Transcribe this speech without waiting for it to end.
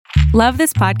Love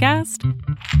this podcast?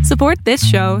 Support this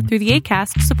show through the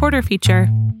Acast supporter feature.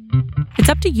 It's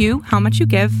up to you how much you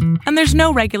give, and there's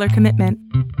no regular commitment.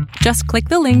 Just click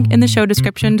the link in the show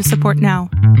description to support now.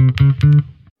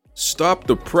 Stop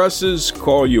the presses.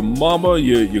 Call your mama,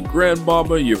 your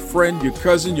grandmama, your friend, your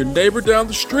cousin, your neighbor down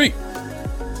the street.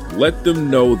 Let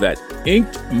them know that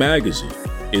Inked Magazine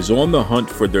is on the hunt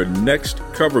for their next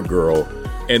cover girl,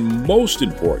 and most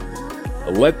important,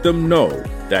 let them know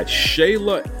that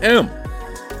Shayla M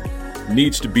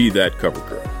needs to be that cover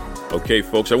girl. Okay,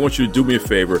 folks, I want you to do me a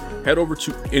favor. Head over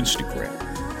to Instagram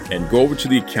and go over to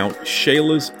the account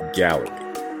Shayla's Gallery.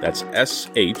 That's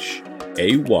ShaylaSGALLERY.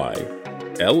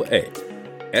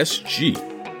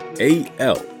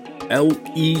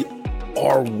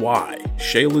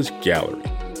 Shayla's Gallery.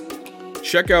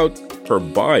 Check out her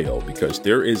bio because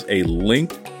there is a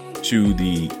link to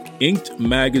the Inked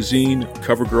Magazine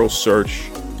cover girl search.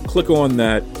 Click on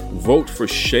that. Vote for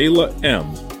Shayla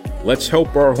M. Let's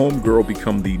help our homegirl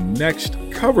become the next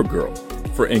cover girl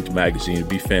for Inked Magazine. It'd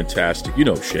be fantastic. You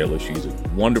know Shayla, she's a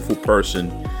wonderful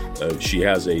person. She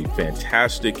has a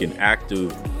fantastic and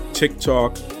active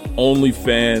TikTok,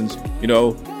 OnlyFans. You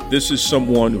know, this is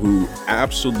someone who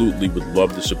absolutely would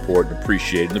love to support and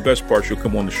appreciate. And the best part, she'll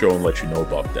come on the show and let you know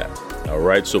about that. All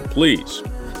right, so please,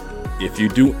 if you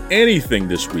do anything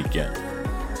this weekend,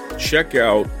 check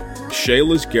out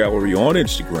Shayla's Gallery on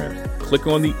Instagram. Click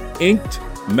on the Inked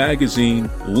Magazine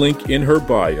link in her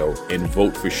bio and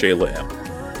vote for Shayla M.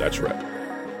 That's right.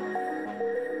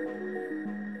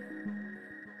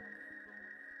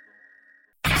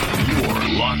 You're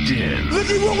locked in. Look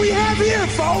at what we have here,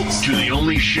 folks. To the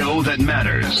only show that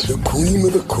matters. The cream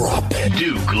of the crop.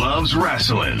 Duke Loves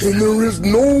Wrestling. And there is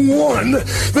no one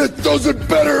that does it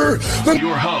better than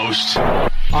Your host,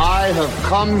 I have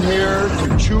come here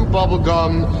to chew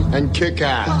bubblegum and kick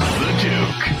ass. The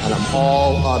Duke. And I'm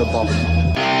all out of bubblegum.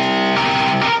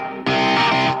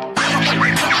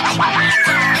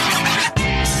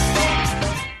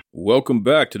 Welcome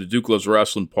back to the Duke Loves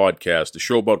Wrestling podcast, the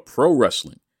show about pro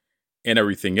wrestling and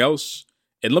everything else.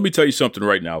 And let me tell you something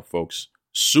right now, folks.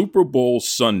 Super Bowl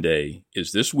Sunday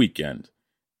is this weekend,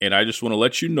 and I just want to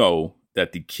let you know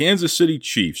that the Kansas City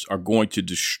Chiefs are going to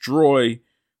destroy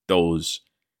those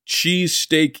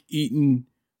cheesesteak eating,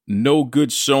 no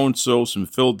good so-and-sos from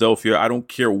Philadelphia. I don't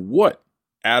care what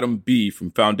Adam B.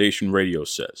 from Foundation Radio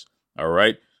says. All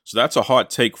right? So that's a hot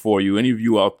take for you. Any of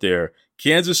you out there,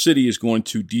 Kansas City is going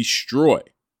to destroy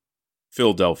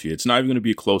Philadelphia. It's not even going to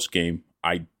be a close game.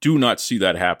 I do not see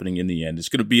that happening in the end. It's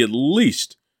going to be at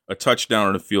least a touchdown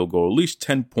and a field goal, at least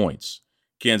 10 points.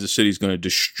 Kansas City is going to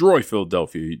destroy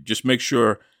Philadelphia. Just make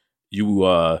sure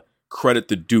you credit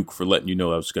the Duke for letting you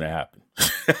know that was going to happen.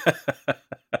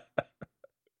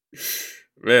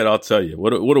 Man, I'll tell you,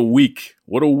 what a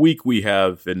week we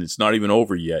have, and it's not even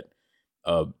over yet.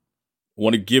 I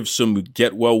want to give some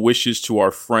get well wishes to our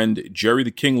friend Jerry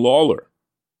the King Lawler.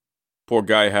 Poor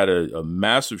guy had a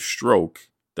massive stroke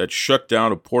that shut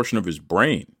down a portion of his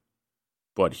brain,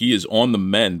 but he is on the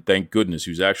mend. Thank goodness.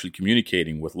 He was actually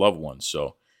communicating with loved ones.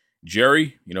 So,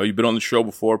 Jerry, you know, you've been on the show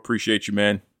before. Appreciate you,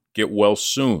 man. Get well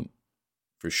soon,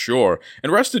 for sure.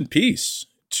 And rest in peace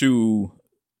to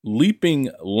Leaping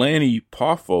Lanny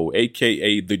Poffo,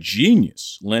 a.k.a. the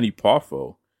genius Lanny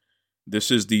Poffo.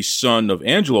 This is the son of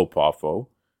Angelo Poffo,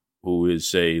 who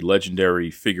is a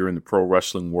legendary figure in the pro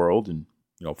wrestling world and,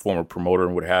 you know, former promoter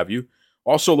and what have you.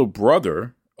 Also the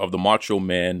brother of the Macho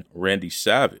Man, Randy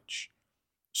Savage.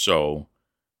 So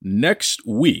next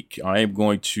week, I am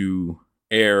going to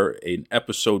air an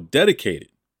episode dedicated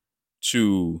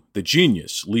to the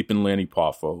genius Leaping Lanny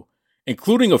Poffo,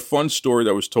 including a fun story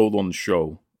that was told on the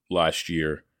show last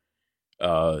year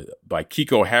by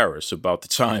Kiko Harris about the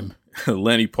time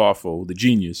Lanny Poffo, the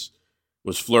genius,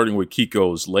 was flirting with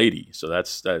Kiko's lady. So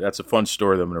that's a fun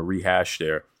story that I'm going to rehash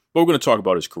there. But we're going to talk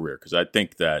about his career because I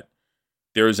think that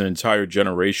there is an entire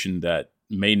generation that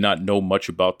may not know much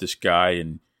about this guy,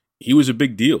 and he was a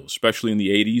big deal, especially in the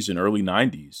 80s and early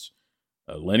 90s.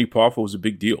 Lanny Poffo was a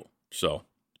big deal. So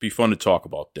it'd be fun to talk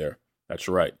about there. That's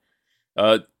right.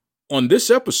 On this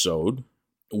episode,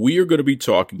 we are going to be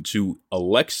talking to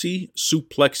Alexi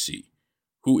Suplexi,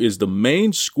 who is the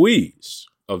main squeeze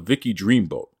of Vicky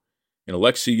Dreamboat. And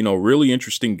Alexi, you know, really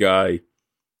interesting guy,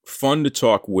 fun to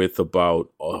talk with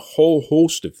about a whole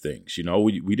host of things. You know,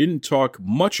 we didn't talk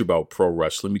much about pro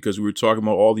wrestling because we were talking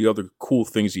about all the other cool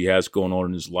things he has going on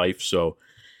in his life. So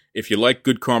if you like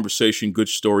good conversation, good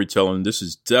storytelling, this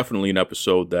is definitely an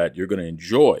episode that you're going to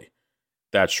enjoy.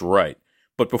 That's right.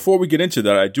 But before we get into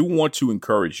that, I do want to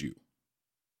encourage you.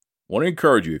 I want to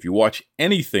encourage you, if you watch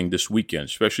anything this weekend,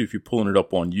 especially if you're pulling it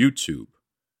up on YouTube,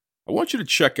 I want you to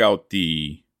check out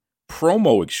the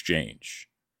promo exchange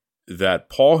that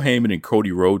Paul Heyman and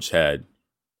Cody Rhodes had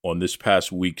on this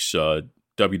past week's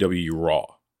WWE Raw.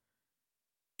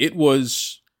 It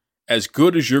was as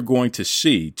good as you're going to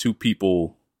see two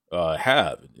people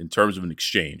have in terms of an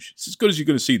exchange. It's as good as you're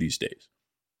going to see these days.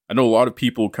 I know a lot of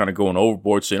people kind of going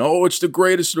overboard saying, oh, it's the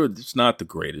greatest. It's not the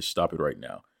greatest. Stop it right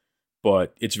now.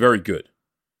 But it's very good.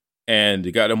 And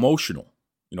it got emotional.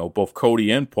 You know, both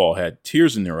Cody and Paul had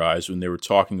tears in their eyes when they were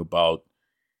talking about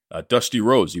Dusty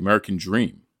Rhodes, the American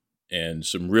Dream, and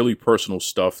some really personal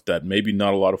stuff that maybe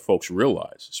not a lot of folks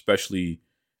realize, especially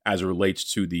as it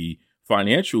relates to the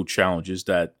financial challenges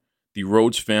that the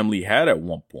Rhodes family had at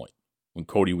one point when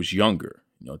Cody was younger.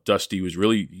 You know, Dusty was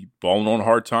really balling on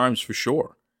hard times for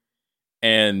sure.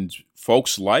 And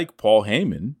folks like Paul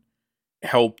Heyman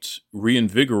helped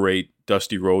reinvigorate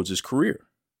Dusty Rhodes' career.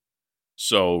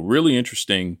 So really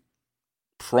interesting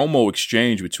promo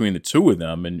exchange between the two of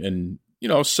them and you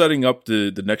know, setting up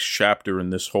the next chapter in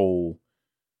this whole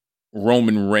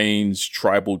Roman Reigns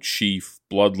tribal chief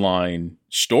bloodline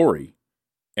story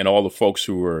and all the folks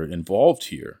who are involved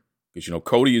here. Because, you know,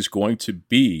 Cody is going to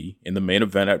be in the main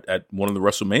event at one of the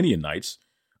WrestleMania nights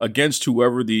against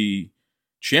whoever the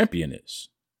champion is.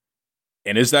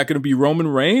 And is that going to be Roman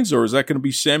Reigns or is that going to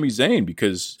be Sami Zayn?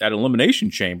 Because at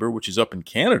Elimination Chamber, which is up in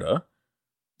Canada,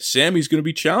 Sami's going to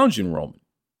be challenging Roman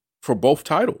for both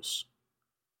titles.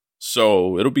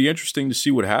 So it'll be interesting to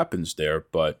see what happens there.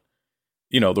 But,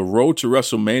 you know, the road to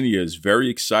WrestleMania is very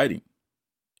exciting.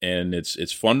 And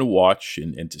it's fun to watch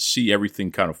and to see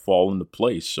everything kind of fall into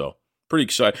place. So pretty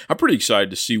excited. I'm pretty excited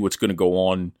to see what's going to go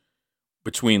on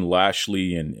between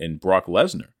Lashley and Brock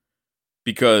Lesnar.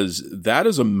 Because that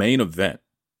is a main event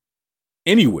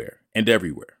anywhere and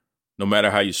everywhere, no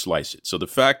matter how you slice it. So the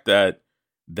fact that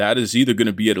that is either going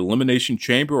to be at Elimination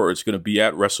Chamber or it's going to be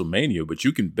at WrestleMania, but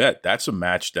you can bet that's a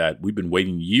match that we've been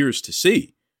waiting years to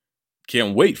see.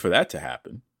 Can't wait for that to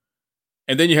happen.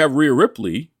 And then you have Rhea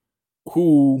Ripley,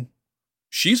 who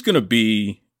she's going to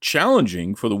be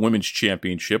challenging for the Women's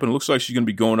Championship, and it looks like she's going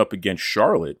to be going up against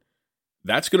Charlotte.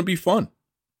 That's going to be fun.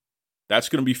 That's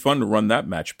going to be fun to run that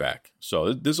match back.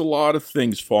 So there's a lot of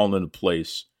things falling into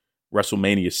place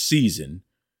WrestleMania season.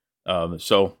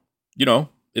 So, you know,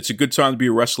 it's a good time to be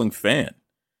a wrestling fan.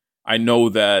 I know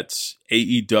that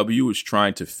AEW is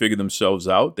trying to figure themselves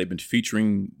out. They've been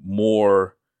featuring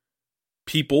more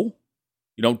people,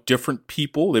 you know, different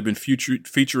people. They've been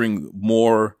featuring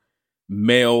more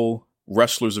male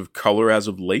wrestlers of color as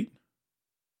of late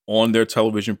on their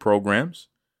television programs.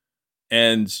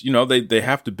 And, you know, they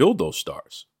have to build those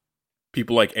stars.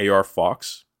 People like AR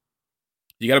Fox.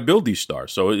 You got to build these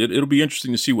stars. So it'll be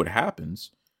interesting to see what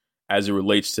happens as it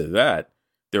relates to that.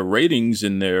 Their ratings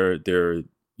and their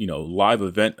you know, live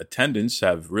event attendance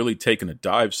have really taken a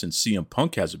dive since CM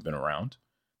Punk hasn't been around.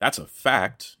 That's a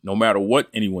fact, no matter what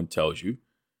anyone tells you.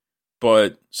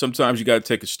 But sometimes you got to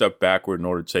take a step backward in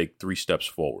order to take 3 steps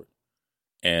forward.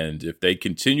 And if they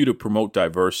continue to promote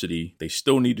diversity, they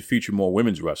still need to feature more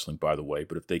women's wrestling, by the way.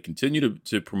 But if they continue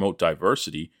to promote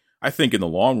diversity, I think in the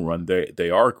long run, they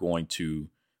are going to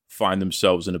find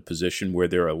themselves in a position where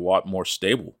they're a lot more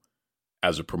stable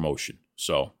as a promotion.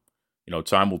 So, you know,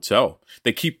 time will tell.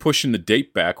 They keep pushing the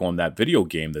date back on that video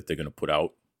game that they're going to put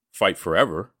out, Fight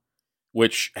Forever,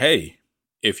 which, hey,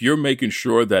 if you're making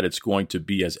sure that it's going to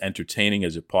be as entertaining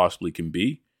as it possibly can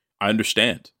be, I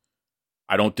understand.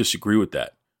 I don't disagree with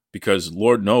that because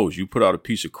Lord knows you put out a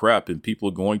piece of crap and people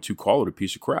are going to call it a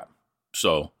piece of crap.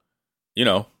 So, you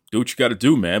know, do what you got to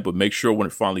do, man, but make sure when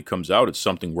it finally comes out, it's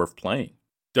something worth playing.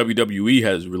 WWE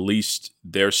has released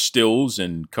their stills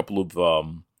and a couple of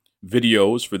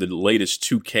videos for the latest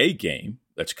 2K game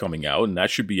that's coming out, and that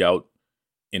should be out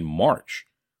in March.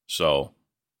 So,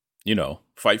 you know,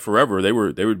 Fight Forever, they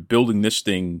were building this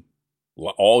thing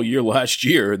all year last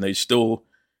year, and they still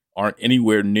aren't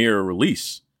anywhere near a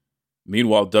release.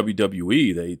 Meanwhile,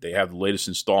 WWE, they have the latest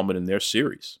installment in their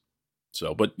series.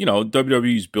 So, but, you know,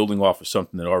 WWE is building off of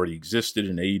something that already existed.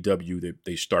 In AEW,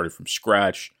 they started from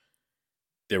scratch.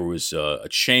 There was a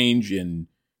change in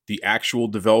the actual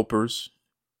developers.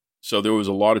 So there was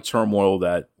a lot of turmoil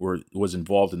that was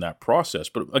involved in that process.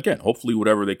 But again, hopefully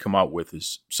whatever they come out with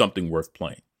is something worth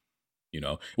playing. You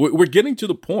know, we're getting to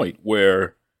the point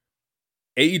where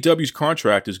AEW's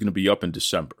contract is going to be up in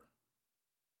December.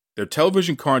 Their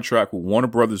television contract with Warner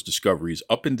Brothers Discovery is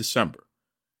up in December.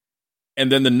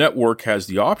 And then the network has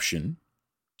the option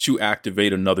to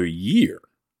activate another year.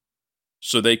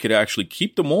 So they could actually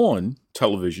keep them on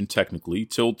television technically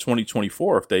till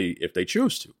 2024 if they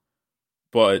choose to.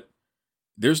 But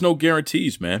there's no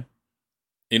guarantees, man.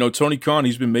 You know, Tony Khan,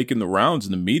 he's been making the rounds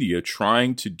in the media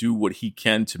trying to do what he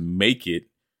can to make it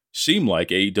seem like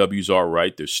AEW's all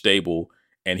right, they're stable,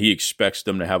 and he expects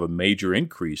them to have a major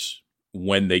increase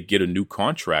when they get a new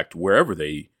contract, wherever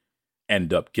they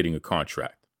end up getting a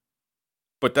contract.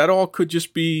 But that all could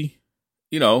just be,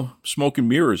 you know, smoke and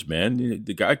mirrors, man.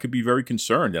 The guy could be very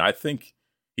concerned, and I think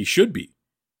he should be,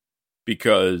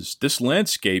 because this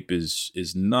landscape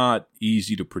is not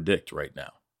easy to predict right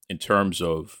now in terms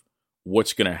of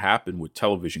what's going to happen with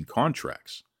television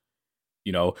contracts.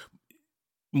 You know,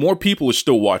 more people are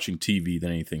still watching TV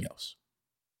than anything else.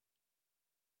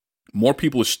 More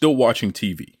people are still watching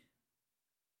TV.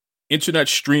 Internet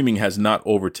streaming has not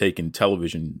overtaken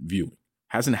television viewing.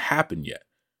 Hasn't happened yet,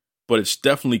 but it's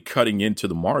definitely cutting into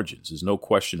the margins. There's no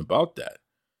question about that.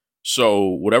 So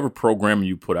whatever programming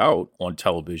you put out on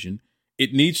television,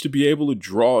 it needs to be able to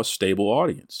draw a stable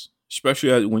audience,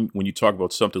 especially when you talk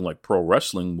about something like pro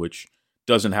wrestling, which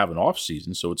doesn't have an off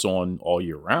season, so it's on all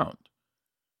year round.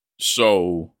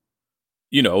 So,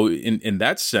 you know, in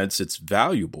that sense, it's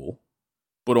valuable.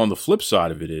 But on the flip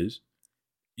side of it is,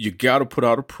 you got to put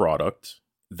out a product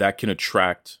that can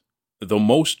attract the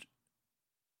most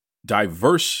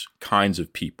diverse kinds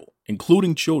of people,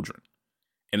 including children.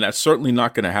 And that's certainly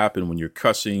not going to happen when you're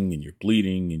cussing and you're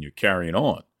bleeding and you're carrying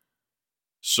on.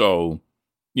 So,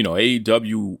 you know,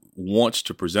 AEW wants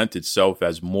to present itself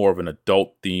as more of an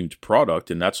adult-themed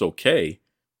product, and that's okay.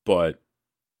 But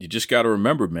you just got to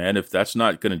remember, man, if that's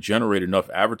not going to generate enough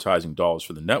advertising dollars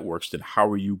for the networks, then how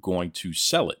are you going to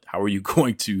sell it? How are you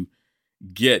going to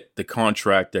get the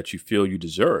contract that you feel you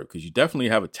deserve? Because you definitely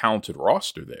have a talented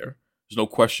roster there. There's no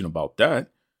question about that.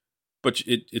 But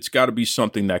it's got to be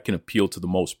something that can appeal to the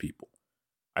most people.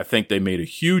 I think they made a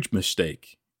huge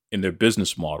mistake in their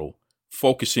business model,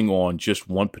 focusing on just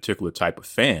one particular type of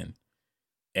fan,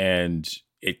 and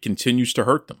it continues to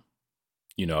hurt them,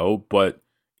 you know, but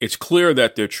it's clear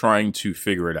that they're trying to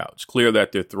figure it out. It's clear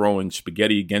that they're throwing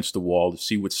spaghetti against the wall to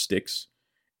see what sticks.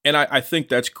 And I think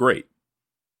that's great.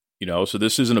 You know, so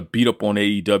this isn't a beat up on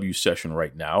AEW session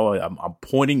right now. I'm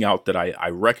pointing out that I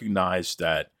recognize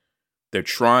that they're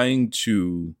trying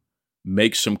to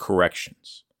make some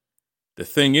corrections. The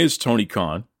thing is, Tony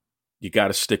Khan, you got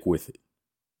to stick with it.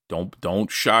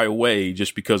 Don't shy away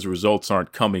just because the results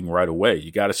aren't coming right away.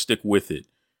 You got to stick with it.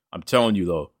 I'm telling you,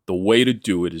 though, the way to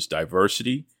do it is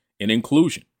diversity and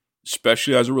inclusion,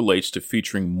 especially as it relates to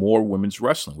featuring more women's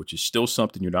wrestling, which is still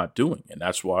something you're not doing. And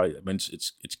that's why, I mean,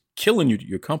 it's killing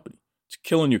your company. It's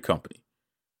killing your company,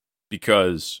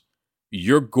 because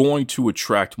you're going to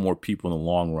attract more people in the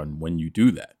long run when you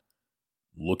do that.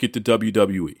 Look at the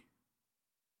WWE,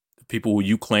 the people who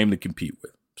you claim to compete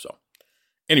with. So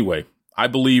anyway, I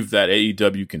believe that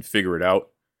AEW can figure it out.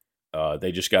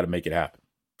 They just got to make it happen.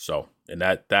 So, and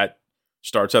that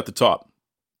starts at the top.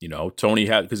 You know, Tony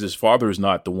had, because his father is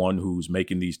not the one who's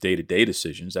making these day-to-day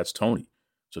decisions. That's Tony.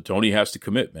 So Tony has to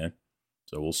commit, man.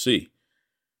 So we'll see.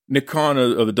 Nick Khan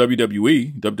of the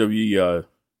WWE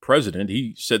president,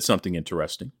 he said something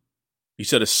interesting. He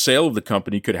said a sale of the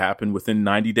company could happen within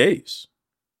 90 days.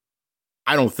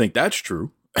 I don't think that's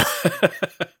true. I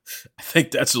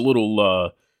think that's a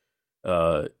little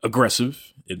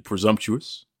aggressive and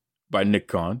presumptuous by Nick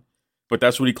Khan, but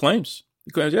that's what he claims. He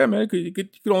claims, yeah, man, it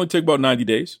could only take about 90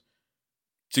 days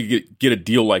to get a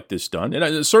deal like this done.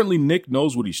 And certainly Nick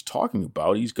knows what he's talking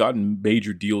about. He's gotten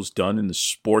major deals done in the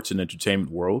sports and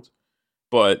entertainment world,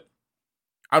 but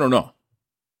I don't know.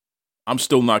 I'm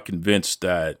still not convinced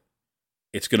that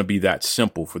it's going to be that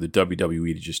simple for the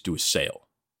WWE to just do a sale.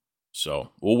 So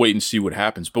we'll wait and see what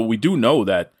happens. But we do know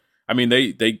that, I mean,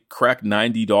 they cracked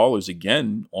 $90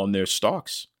 again on their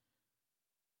stocks.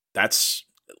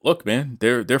 Look, man,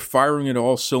 they're firing at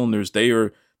all cylinders. They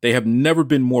have never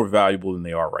been more valuable than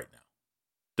they are right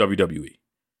now. WWE.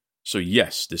 So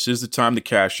yes, this is the time to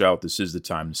cash out. This is the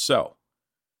time to sell.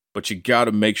 But you got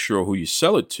to make sure who you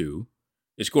sell it to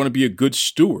is going to be a good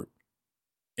steward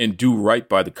and do right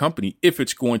by the company if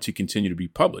it's going to continue to be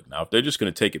public. Now, if they're just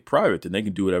going to take it private, then they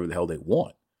can do whatever the hell they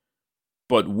want.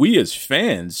 But we as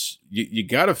fans, you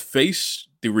got to face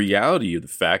the reality of the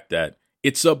fact that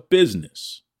it's a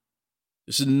business.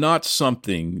 This is not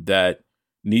something that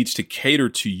needs to cater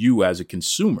to you as a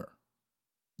consumer.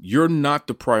 You're not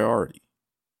the priority.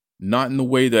 Not in the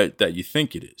way that you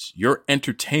think it is. Your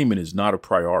entertainment is not a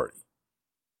priority.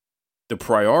 The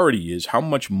priority is how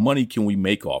much money can we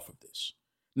make off of this?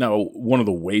 Now, one of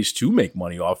the ways to make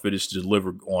money off it is to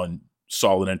deliver on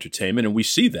solid entertainment, and we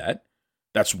see that.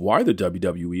 That's why the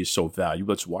WWE is so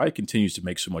valuable. That's why it continues to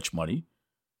make so much money.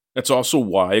 That's also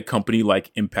why a company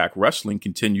like Impact Wrestling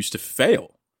continues to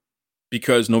fail.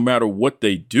 because no matter what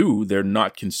they do, they're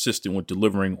not consistent with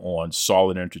delivering on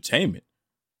solid entertainment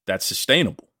that's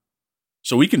sustainable.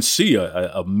 So we can see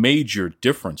a major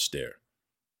difference there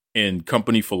in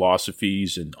company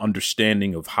philosophies and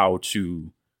understanding of how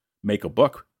to make a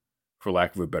buck, for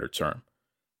lack of a better term.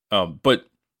 But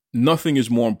nothing is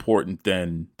more important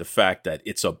than the fact that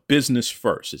it's a business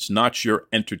first. It's not your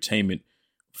entertainment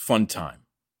fun time.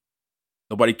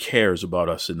 Nobody cares about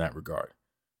us in that regard.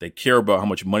 They care about how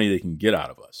much money they can get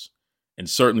out of us. And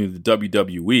certainly the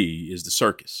WWE is the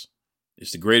circus.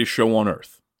 It's the greatest show on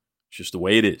earth. It's just the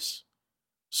way it is.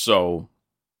 So,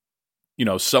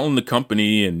 selling the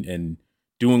company and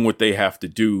doing what they have to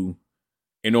do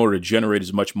in order to generate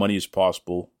as much money as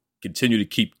possible, continue to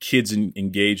keep kids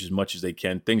engaged as much as they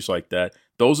can, things like that.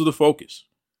 Those are the focus.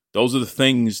 Those are the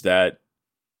things that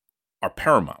are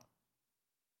paramount.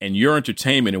 And your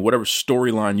entertainment and whatever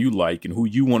storyline you like and who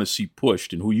you want to see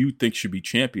pushed and who you think should be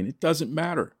champion, it doesn't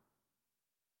matter.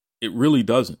 It really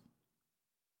doesn't.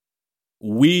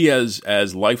 We as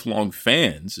lifelong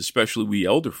fans, especially we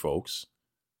elder folks,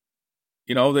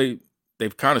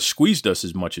 they've kind of squeezed us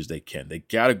as much as they can. They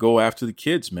got to go after the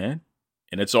kids, man.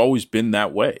 And it's always been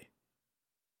that way.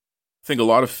 I think a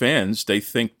lot of fans, they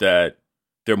think that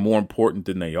they're more important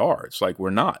than they are. It's like,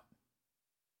 we're not.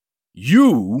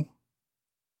 You,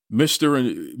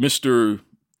 Mr.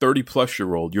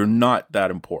 30-plus-year-old, you're not that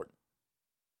important.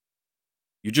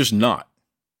 You're just not.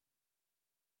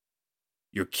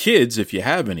 Your kids, if you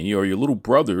have any, or your little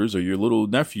brothers or your little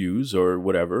nephews or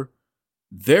whatever,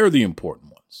 they're the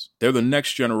important ones. They're the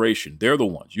next generation. They're the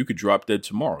ones. You could drop dead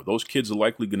tomorrow. Those kids are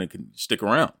likely going to stick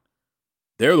around.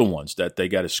 They're the ones that they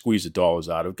got to squeeze the dollars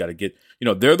out of, got to get,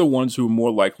 they're the ones who are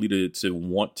more likely to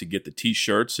want to get the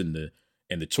T-shirts and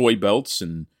the toy belts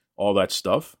and all that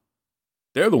stuff.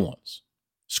 They're the ones.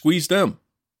 Squeeze them.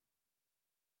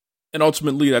 And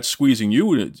ultimately, that's squeezing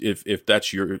you if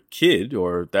that's your kid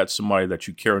or that's somebody that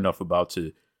you care enough about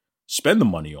to spend the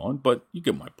money on. But you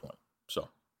get my point. So,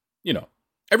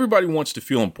 everybody wants to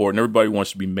feel important. Everybody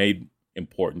wants to be made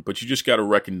important. But you just got to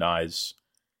recognize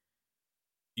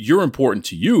you're important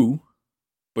to you,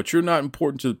 but you're not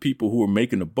important to the people who are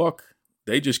making the buck.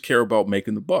 They just care about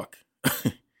making the buck.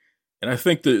 And I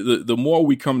think the more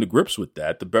we come to grips with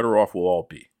that, the better off we'll all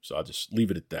be. So I'll just leave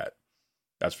it at that.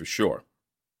 That's for sure.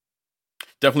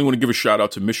 Definitely want to give a shout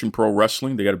out to Mission Pro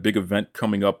Wrestling. They got a big event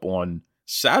coming up on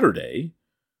Saturday.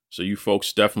 So you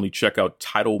folks definitely check out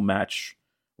Title Match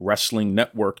Wrestling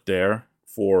Network there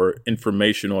for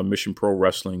information on Mission Pro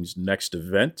Wrestling's next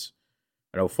event.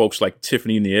 I know folks like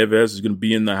Tiffany Nieves is going to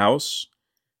be in the house,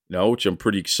 which I'm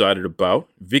pretty excited about.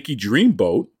 Vicky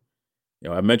Dreamboat,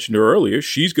 I mentioned her earlier.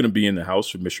 She's going to be in the house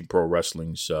for Mission Pro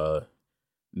Wrestling's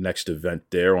next event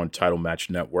there on Title Match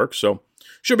Network. So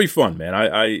should be fun,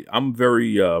 man. I'm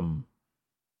very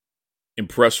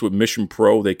impressed with Mission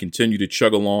Pro. They continue to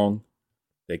chug along.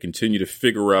 They continue to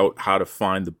figure out how to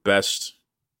find the best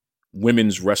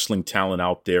women's wrestling talent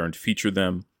out there and feature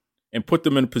them and put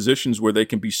them in positions where they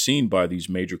can be seen by these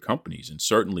major companies. And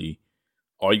certainly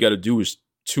all you got to do is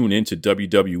tune into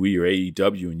WWE or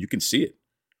AEW and you can see it.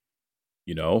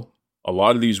 A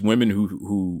lot of these women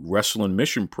who wrestle in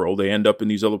Mission Pro, they end up in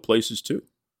these other places too.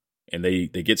 And they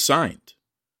get signed.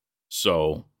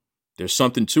 So there's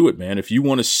something to it, man. If you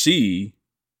want to see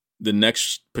the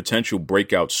next potential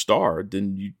breakout star,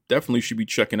 then you definitely should be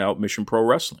checking out Mission Pro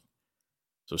Wrestling.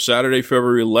 So Saturday,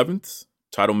 February 11th,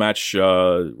 Title Match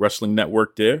Wrestling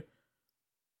Network there.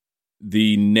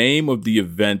 The name of the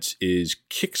event is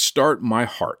Kickstart My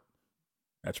Heart.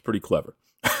 That's pretty clever.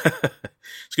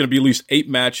 It's going to be at least 8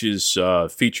 matches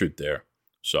featured there.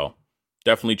 So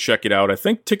definitely check it out. I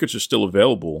think tickets are still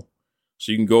available.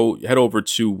 So you can head over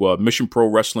to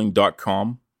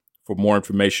missionprowrestling.com for more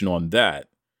information on that.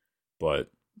 But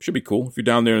it should be cool. If you're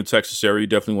down there in the Texas area, you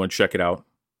definitely want to check it out.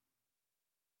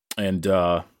 And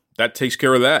that takes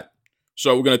care of that.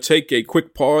 So we're going to take a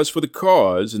quick pause for the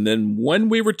cause. And then when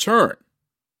we return,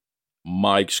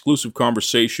 my exclusive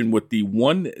conversation with the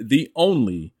one, the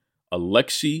only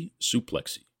Alexi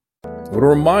Suplexi. I want to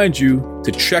remind you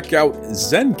to check out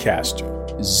Zencastr,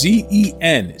 Zencastr.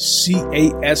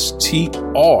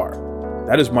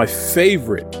 That is my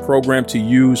favorite program to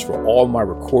use for all my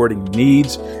recording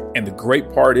needs. And the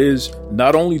great part is,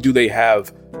 not only do they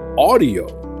have audio,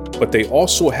 but they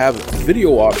also have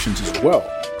video options as well.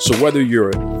 So whether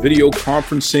you're video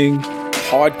conferencing,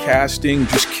 podcasting,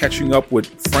 just catching up with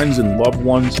friends and loved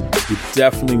ones, you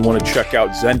definitely want to check out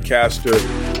Zencastr.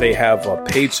 They have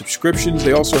paid subscriptions.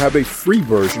 They also have a free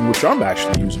version, which I'm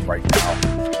actually using right now.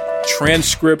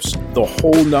 Transcripts, the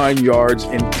whole 9 yards,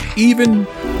 and even,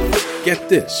 get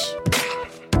this,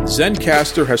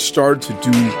 Zencastr has started to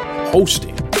do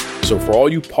hosting. So for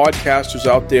all you podcasters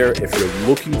out there, if you're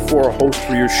looking for a host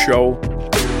for your show,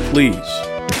 please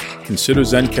consider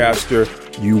Zencastr.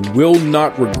 You will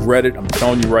not regret it. I'm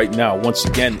telling you right now. Once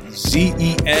again,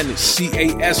 Zencastr.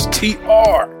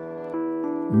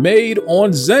 Made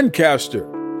on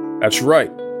Zencastr. That's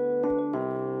right.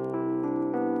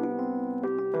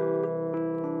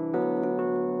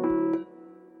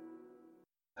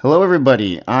 Hello,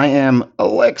 everybody. I am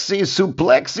Alexei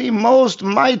Suplexy, most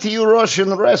mighty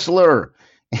Russian wrestler,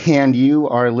 and you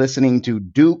are listening to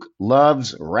Duke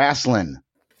Loves Wrestling.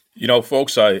 You know,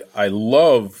 folks, I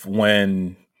love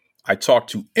when I talk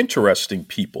to interesting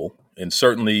people, and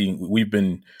certainly we've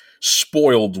been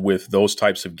spoiled with those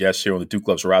types of guests here on the Duke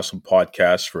Loves Wrestling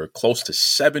podcast for close to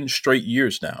 7 straight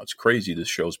years now. It's crazy this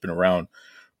show's been around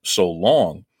so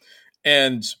long.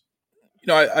 And you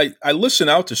know, I listen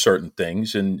out to certain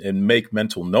things and make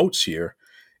mental notes here.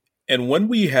 And when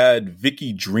we had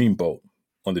Vicky Dreamboat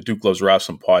on the Duke Loves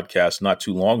Wrestling podcast not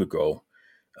too long ago,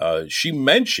 she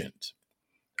mentioned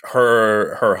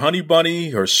her honey bunny,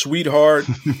 her sweetheart,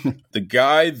 the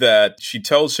guy that she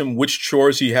tells him which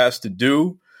chores he has to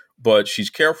do, but she's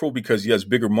careful because he has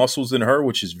bigger muscles than her,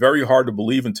 which is very hard to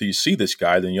believe until you see this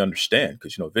guy, then you understand.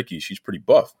 Because, you know, Vicky, she's pretty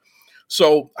buff.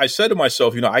 So I said to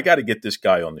myself, you know, I got to get this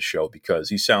guy on the show because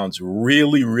he sounds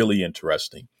really, really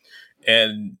interesting.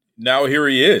 And now here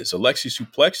he is, Alexei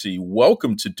Suplexy.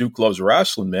 Welcome to Duke Loves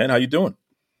Wrestling, man. How you doing?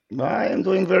 I am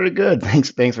doing very good.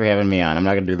 Thanks for having me on. I'm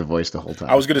not going to do the voice the whole time.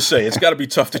 I was going to say, it's got to be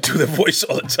tough to do the voice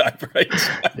all the time, right?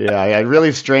 Yeah, it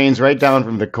really strains right down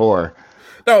from the core.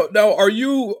 Now, are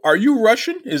you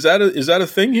Russian? Is that a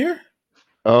thing here?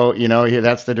 Oh, you know,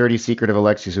 that's the dirty secret of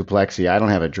Alexei Suplexy. I don't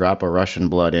have a drop of Russian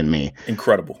blood in me.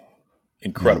 Incredible.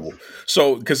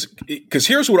 So, because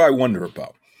here's what I wonder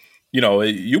about. You know,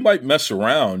 you might mess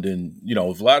around and, you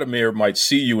know, Vladimir might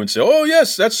see you and say, oh,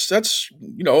 yes, that's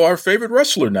you know, our favorite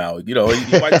wrestler now. You know,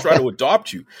 he might try to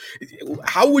adopt you.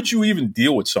 How would you even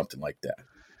deal with something like that?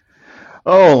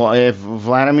 Oh, if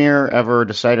Vladimir ever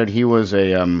decided he was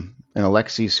an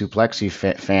Alexei Suplexy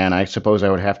fan, I suppose I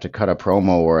would have to cut a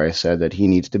promo where I said that he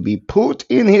needs to be put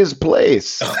in his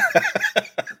place.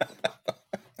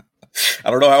 I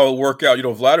don't know how it'll work out. You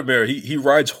know, Vladimir, he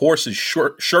rides horses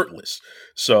shirtless.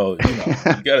 So, you know,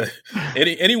 you gotta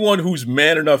anyone who's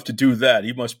man enough to do that,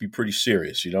 he must be pretty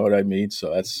serious. You know what I mean?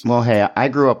 So that's well. Hey, I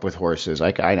grew up with horses.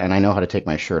 And I know how to take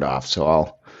my shirt off.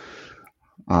 So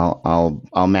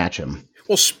I'll match him.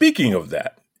 Well, speaking of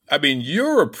that, I mean,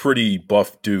 you're a pretty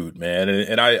buff dude, man.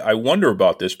 And I wonder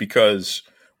about this because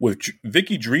with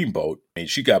Vicky Dreamboat, I mean,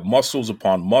 she got muscles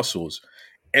upon muscles.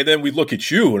 And then we look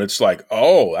at you and it's like,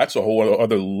 oh, that's a whole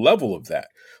other level of that.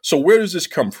 So where does this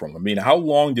come from? I mean, how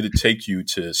long did it take you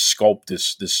to sculpt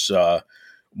this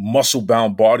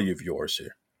muscle-bound body of yours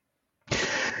here?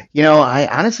 You know,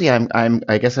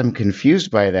 I guess I'm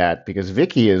confused by that because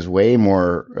Vicky is way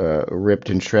more ripped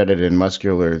and shredded and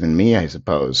muscular than me, I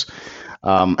suppose.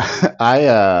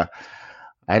 I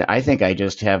think I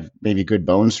just have maybe good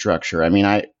bone structure. I mean,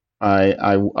 I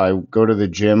go to the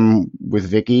gym with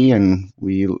Vicky and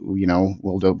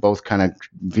we'll both kind of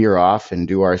veer off and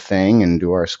do our thing and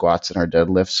do our squats and our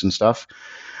deadlifts and stuff.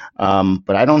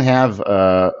 But I don't have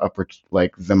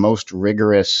like the most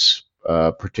rigorous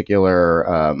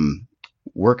particular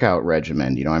workout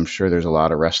regimen. You know, I'm sure there's a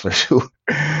lot of wrestlers who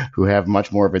have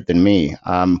much more of it than me.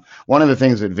 One of the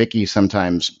things that Vicky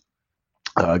sometimes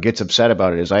gets upset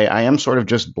about it is I am sort of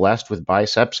just blessed with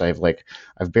biceps. I've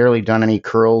barely done any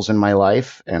curls in my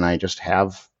life, and I just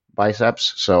have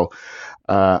biceps. So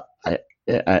I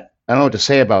don't know what to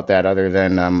say about that other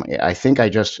than I think I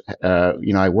just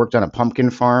I worked on a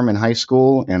pumpkin farm in high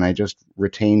school, and I just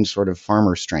retained sort of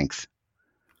farmer strength.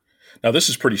 Now this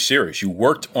is pretty serious. You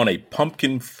worked on a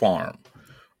pumpkin farm,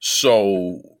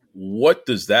 so what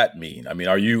does that mean? I mean,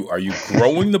 are you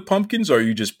growing the pumpkins, or are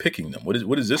you just picking them? What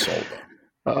is this all about?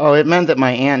 Oh, it meant that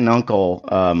my aunt and uncle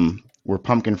were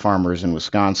pumpkin farmers in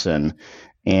Wisconsin,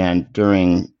 and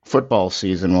during football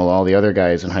season, while all the other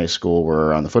guys in high school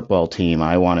were on the football team,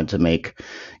 I wanted to make,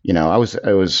 I was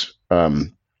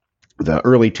the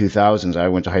early 2000s. I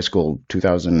went to high school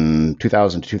 2000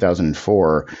 to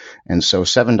 2004, and so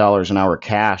 $7 an hour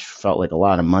cash felt like a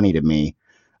lot of money to me.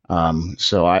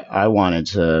 So I wanted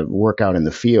to work out in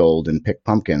the field and pick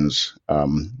pumpkins.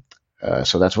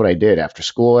 So that's what I did after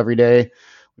school every day.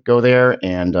 Go there,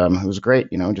 and it was great,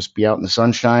 just be out in the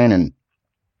sunshine and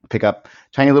pick up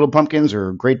tiny little pumpkins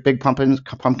or great big pumpkins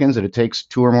that it takes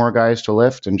 2 or more guys to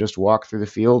lift, and just walk through the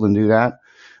field and do that.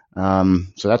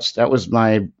 So that was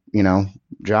my,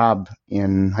 job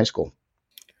in high school.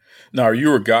 Now, are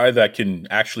you a guy that can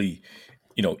actually,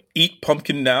 eat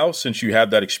pumpkin now since you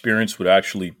have that experience with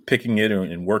actually picking it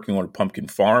and working on a pumpkin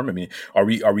farm? I mean, are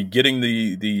we getting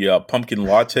the pumpkin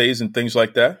lattes and things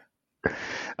like that? No,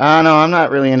 I'm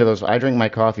not really into those. I drink my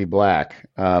coffee black.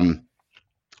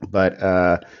 But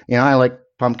I like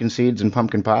pumpkin seeds and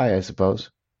pumpkin pie, I suppose.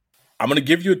 I'm going to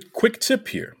give you a quick tip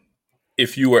here.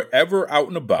 If you are ever out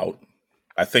and about,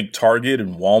 I think Target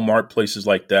and Walmart, places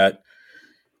like that,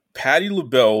 Patti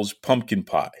LaBelle's pumpkin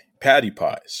pie, patty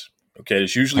pies. Okay,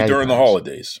 it's usually Patty during the pies.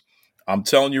 holidays. I'm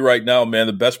telling you right now, man,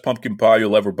 the best pumpkin pie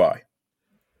you'll ever buy.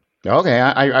 Okay,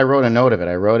 I wrote a note of it.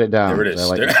 I wrote it down. There it is. I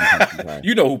like me some pumpkin pie.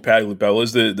 You know who Patti LaBelle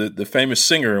is, the famous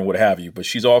singer and what have you, but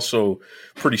she's also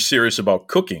pretty serious about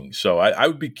cooking. So I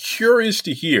would be curious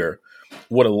to hear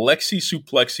what Alexi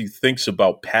Suplexi thinks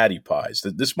about patty pies.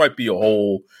 This might be a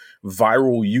whole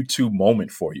viral YouTube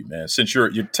moment for you, man, since you're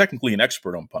technically an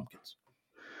expert on pumpkins.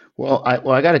 Well,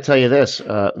 I got to tell you this.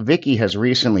 Vicky has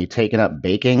recently taken up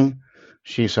baking.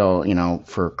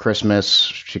 For Christmas,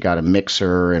 she got a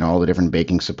mixer and all the different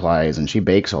baking supplies, and she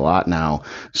bakes a lot now.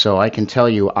 So I can tell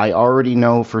you, I already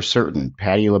know for certain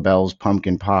Patti LaBelle's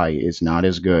pumpkin pie is not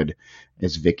as good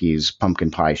as Vicky's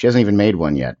pumpkin pie. She hasn't even made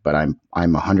one yet, but I'm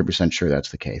 100% sure that's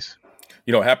the case.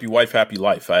 Happy wife, happy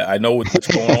life. I know what's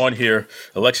going on here.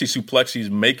 Alexi Suplexi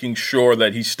is making sure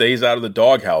that he stays out of the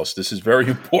doghouse. This is very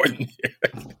important here.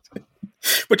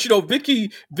 But,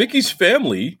 Vicky's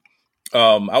family,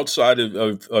 outside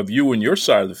of you and your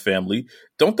side of the family,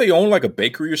 don't they own like a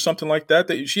bakery or something like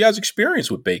that? She has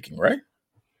experience with baking, right?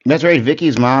 That's right.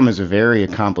 Vicky's mom is a very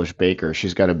accomplished baker.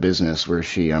 She's got a business where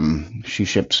she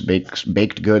ships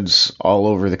baked goods all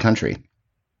over the country.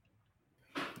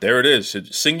 There it is.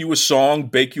 Sing you a song,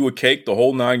 bake you a cake, the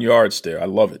whole 9 yards there. I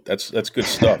love it. That's good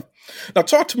stuff. Now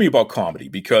talk to me about comedy,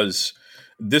 because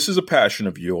this is a passion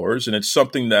of yours and it's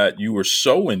something that you were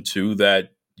so into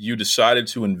that you decided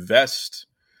to invest,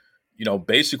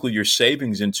 basically your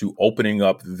savings into opening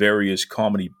up various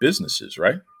comedy businesses,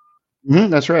 right? Mm-hmm,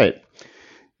 that's right.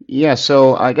 Yeah,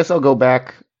 so I guess I'll go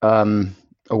back a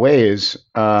ways.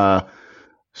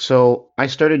 So I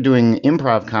started doing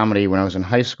improv comedy when I was in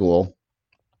high school.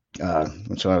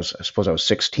 So I suppose I was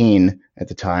 16 at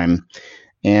the time.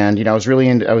 And, I was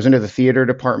into the theater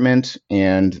department,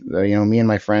 and, me and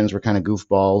my friends were kind of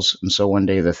goofballs. And so one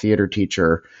day the theater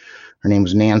teacher, her name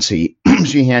was Nancy,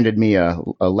 she handed me a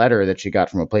letter that she got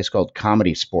from a place called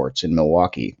Comedy Sports in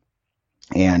Milwaukee.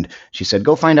 And she said,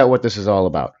 go find out what this is all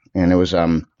about. And it was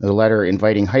a letter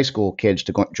inviting high school kids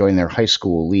to join their high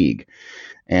school league.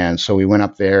 And so we went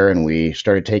up there and we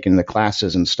started taking the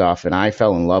classes and stuff, and I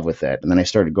fell in love with it. And then I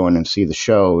started going and see the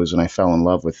shows, and I fell in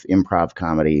love with improv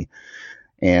comedy.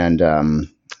 And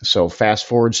so fast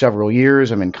forward several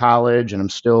years, I'm in college and I'm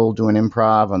still doing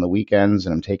improv on the weekends,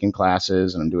 and I'm taking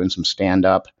classes and I'm doing some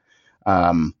stand-up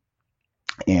and,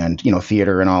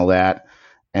 theater and all that.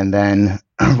 And then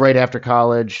right after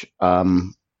college,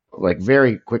 like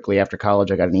very quickly after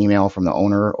college, I got an email from the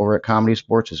owner over at Comedy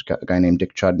Sports, a guy named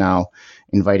Dick Chudnow,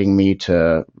 inviting me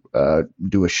to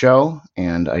do a show.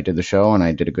 And I did the show and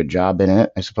I did a good job in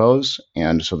it, I suppose.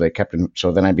 And so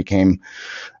so then I became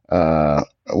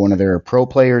one of their pro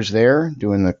players there,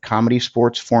 doing the Comedy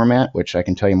Sports format, which I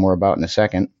can tell you more about in a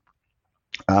second.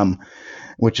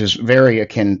 Which is very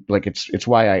akin, like it's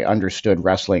why I understood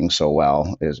wrestling so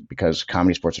well, is because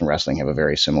Comedy Sports and wrestling have a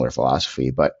very similar philosophy.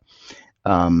 But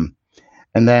and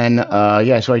then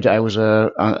so I was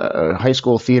a high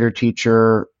school theater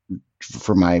teacher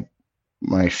for my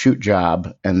shoot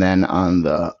job, and then on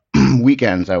the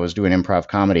weekends I was doing improv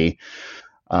comedy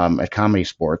at Comedy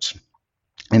Sports.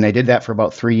 And I did that for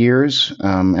about 3 years.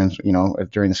 And,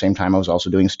 during the same time, I was also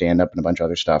doing stand-up and a bunch of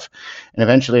other stuff. And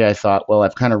eventually I thought, well,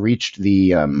 I've kind of reached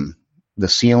the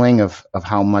ceiling of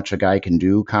how much a guy can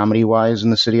do comedy-wise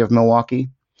in the city of Milwaukee.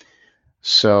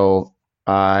 So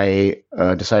I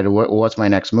decided, what's my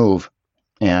next move?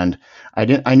 And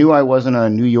I knew I wasn't a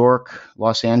New York,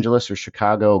 Los Angeles, or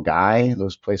Chicago guy.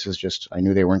 Those places I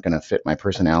knew they weren't going to fit my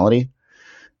personality.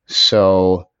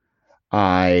 So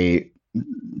I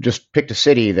just picked a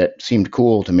city that seemed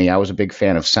cool to me. I was a big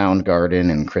fan of Soundgarden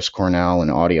and Chris Cornell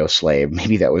and Audio Slave.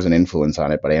 Maybe that was an influence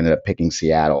on it, but I ended up picking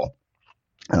Seattle.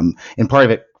 And part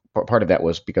of that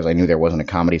was because I knew there wasn't a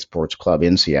Comedy Sports club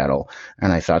in Seattle,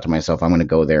 and I thought to myself, I'm going to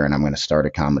go there and I'm going to start a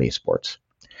Comedy Sports.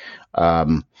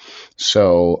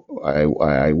 So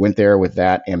I went there with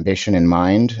that ambition in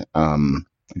mind.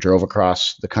 Drove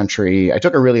across the country. I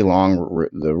took a really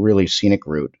the really scenic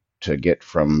route to get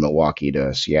from Milwaukee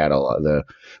to Seattle,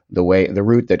 the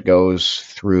route that goes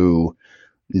through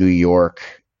New York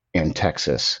and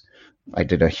Texas. I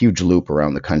did a huge loop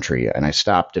around the country, and I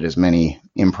stopped at as many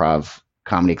improv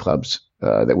comedy clubs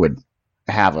that would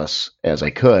have us as I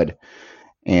could.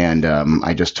 And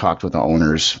I just talked with the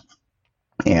owners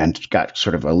and got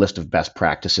sort of a list of best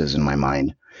practices in my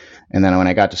mind. And then when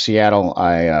I got to Seattle,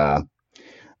 I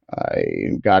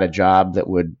got a job that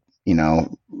would,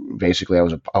 basically I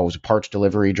was a parts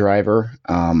delivery driver.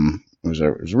 It was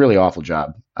a really awful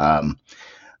job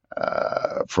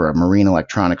for a marine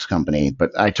electronics company,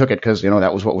 but I took it because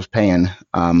that was what was paying.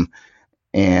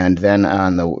 And then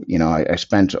I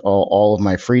spent all of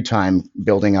my free time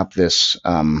building up this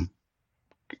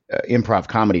improv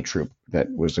comedy troupe that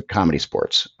was a Comedy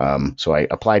Sports. So I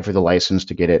applied for the license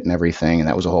to get it and everything, and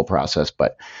that was a whole process.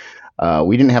 But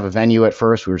we didn't have a venue at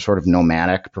first. We were sort of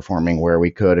nomadic, performing where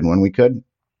we could and when we could.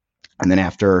 And then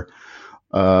after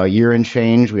a year and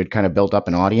change, we had kind of built up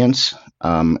an audience,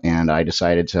 and I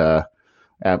decided to,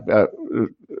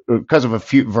 because of a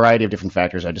variety of different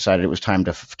factors, I decided it was time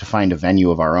to find a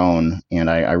venue of our own. And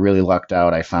I really lucked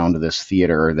out. I found this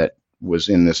theater that was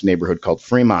in this neighborhood called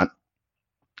Fremont.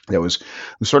 That was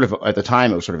sort of, at the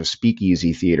time, it was sort of a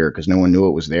speakeasy theater because no one knew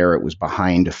it was there. It was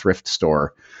behind a thrift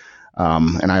store.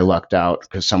 And I lucked out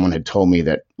because someone had told me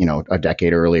that, a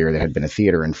decade earlier there had been a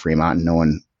theater in Fremont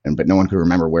but no one could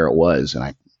remember where it was. And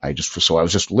I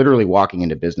was just literally walking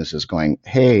into businesses going,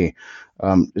 hey,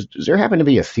 does there happen to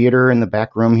be a theater in the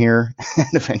back room here?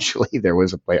 And eventually there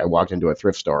was I walked into a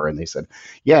thrift store and they said,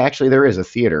 yeah, actually there is a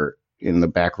theater in the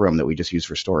back room that we just use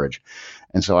for storage.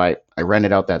 And so I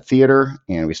rented out that theater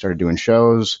and we started doing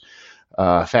shows.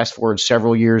 Fast forward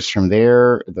several years from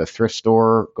there, the thrift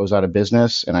store goes out of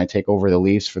business and I take over the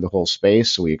lease for the whole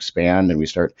space. So we expand and we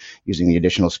start using the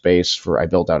additional space I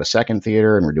built out a second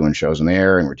theater and we're doing shows in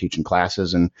there and we're teaching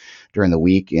classes and during the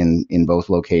week in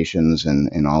both locations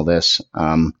and all this.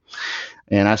 And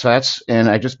I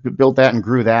just built that and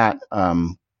grew that,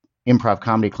 improv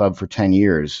comedy club for 10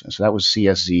 years. So that was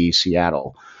CSZ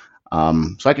Seattle.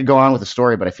 So I could go on with the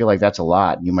story, but I feel like that's a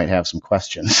lot. You might have some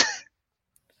questions.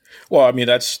 Well, I mean,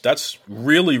 that's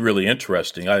really, really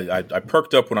interesting. I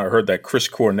perked up when I heard that Chris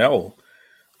Cornell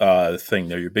thing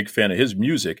there. You're a big fan of his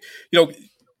music.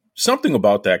 Something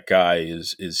about that guy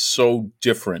is so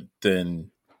different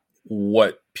than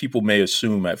what people may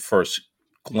assume at first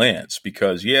glance.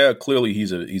 Because, yeah, clearly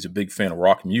he's a big fan of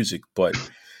rock music, but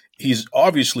he's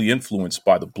obviously influenced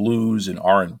by the blues and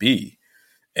R&B.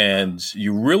 And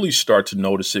you really start to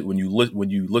notice it when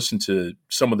you listen to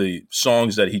some of the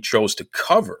songs that he chose to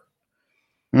cover.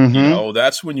 Mm-hmm.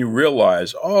 That's when you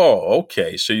realize, oh,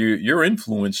 okay, so you're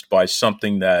influenced by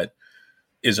something that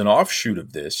is an offshoot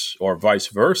of this, or vice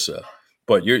versa.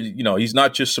 But he's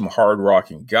not just some hard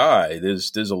rocking guy.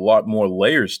 There's a lot more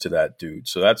layers to that dude.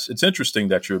 So it's interesting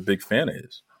that you're a big fan of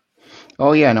his.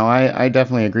 Oh yeah, no, I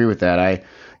definitely agree with that.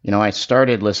 I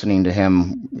started listening to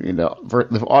him,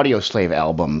 the Audio Slave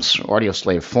albums. Audio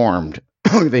Slave formed.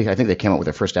 I think they came out with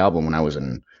their first album when I was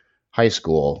in high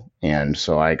school, and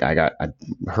so I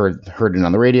heard it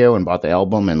on the radio and bought the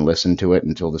album and listened to it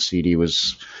until the CD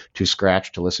was too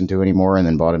scratched to listen to anymore, and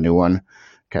then bought a new one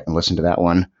and listened to that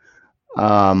one.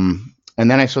 And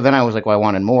then I was like, well, I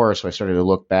wanted more, so I started to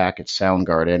look back at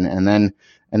Soundgarden, and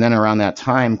then around that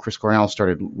time, Chris Cornell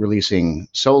started releasing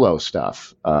solo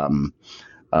stuff.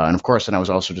 And of course, then I was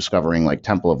also discovering like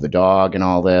Temple of the Dog and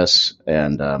all this.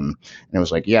 And it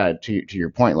was like, yeah, to your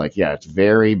point, like, yeah, it's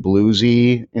very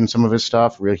bluesy in some of his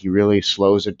stuff. He really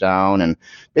slows it down. And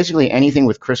basically anything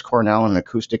with Chris Cornell and an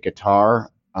acoustic guitar,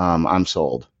 I'm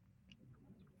sold.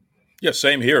 Yeah,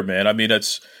 same here, man. I mean,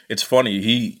 it's funny.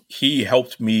 He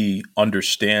helped me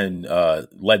understand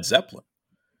Led Zeppelin.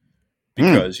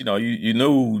 Because, you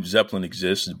know Zeppelin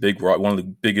exists, big rock, one of the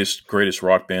biggest, greatest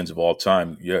rock bands of all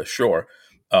time. Yeah, sure.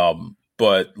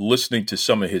 But listening to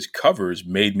some of his covers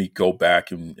made me go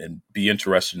back and be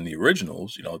interested in the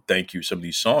originals, Thank You, some of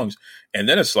these songs. And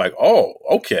then it's like, oh,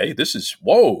 okay,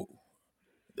 whoa.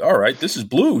 All right, this is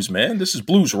blues, man. This is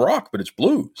blues rock, but it's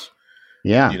blues.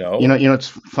 Yeah. It's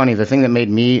funny. The thing that made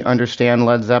me understand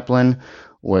Led Zeppelin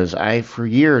was for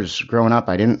years growing up,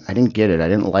 I didn't get it. I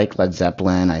didn't like Led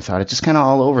Zeppelin. I thought it's just kind of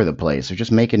all over the place. They're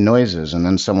just making noises. And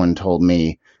then someone told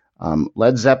me,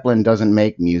 Led Zeppelin doesn't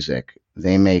make music.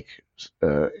 They make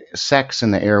sex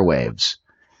in the airwaves.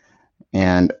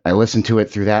 And I listened to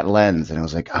it through that lens, and I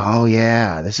was like, oh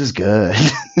yeah, this is good.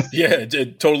 Yeah, a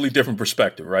totally different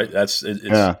perspective, right?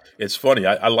 It's funny.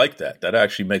 I like that. That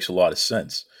actually makes a lot of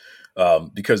sense.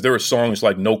 Because there are songs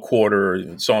like No Quarter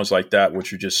and songs like that,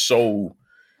 which are just so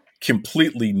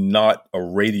completely not a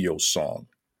radio song.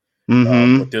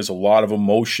 Mm-hmm. But there's a lot of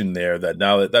emotion there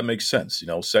that makes sense.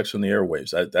 Sex on the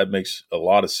airwaves, that makes a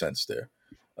lot of sense there.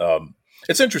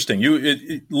 It's interesting.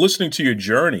 Listening to your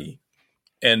journey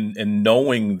and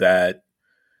knowing that,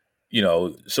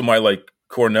 somebody like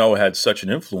Cornell had such an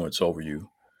influence over you,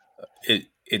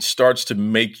 it starts to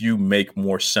make you make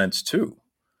more sense too.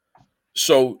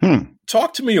 So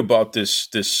talk to me about this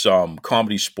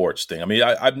comedy sports thing. I mean,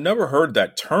 I've never heard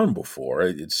that term before.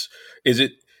 You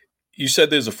said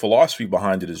there's a philosophy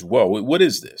behind it as well. What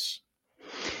is this?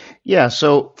 Yeah,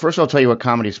 so first I'll tell you what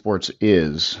comedy sports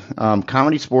is.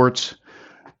 Comedy sports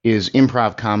is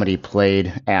improv comedy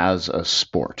played as a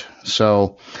sport.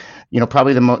 So,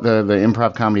 probably the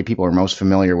improv comedy people are most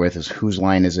familiar with is Whose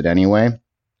Line Is It Anyway?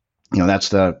 That's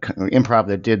the improv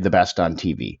that did the best on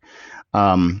TV.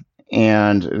 And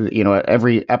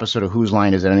every episode of Whose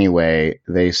Line Is It Anyway,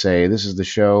 they say, this is the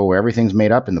show where everything's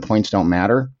made up and the points don't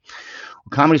matter. Well,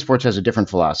 comedy sports has a different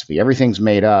philosophy. Everything's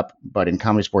made up, but in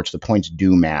comedy sports, the points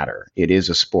do matter. It is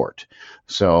a sport.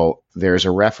 So there's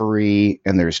a referee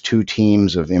and there's two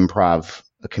teams of improv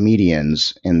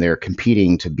comedians, and they're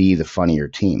competing to be the funnier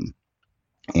team.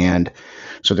 And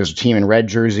so there's a team in red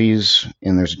jerseys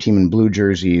and there's a team in blue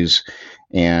jerseys.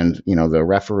 And, the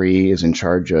referee is in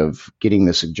charge of getting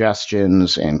the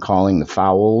suggestions and calling the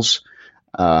fouls.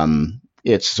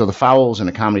 So the fouls in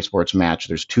a comedy sports match,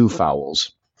 there's two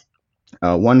fouls.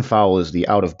 One foul is the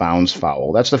out of bounds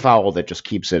foul. That's the foul that just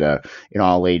keeps it an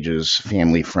all ages,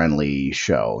 family friendly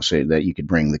show, so that you could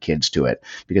bring the kids to it.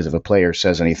 Because if a player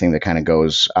says anything that kind of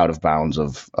goes out of bounds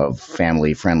of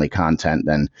family friendly content,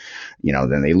 then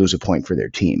they lose a point for their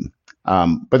team.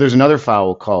 But there's another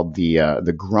foul called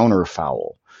the Groaner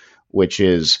foul, which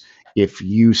is if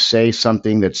you say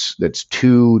something that's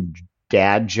too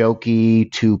dad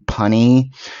jokey, too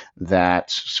punny,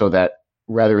 so that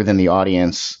rather than the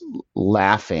audience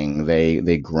laughing,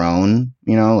 they groan,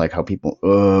 like how people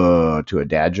to a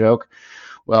dad joke.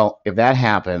 Well, if that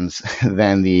happens,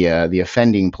 then the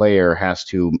offending player has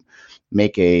to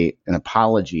make an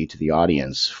apology to the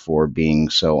audience for being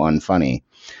so unfunny.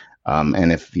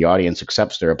 And if the audience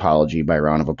accepts their apology by a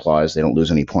round of applause, they don't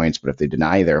lose any points. But if they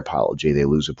deny their apology, they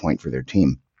lose a point for their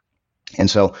team. And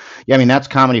so, that's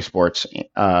comedy sports.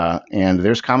 And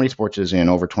there's comedy sports in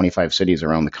over 25 cities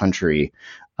around the country.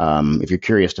 If you're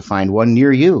curious to find one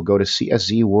near you, go to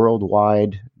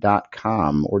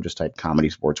czworldwide.com or just type Comedy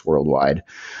Sports Worldwide.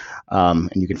 And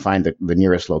you can find the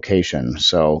nearest location.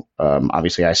 So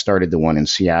obviously I started the one in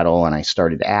Seattle, and I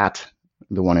started at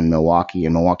the one in Milwaukee,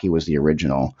 and Milwaukee was the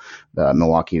original.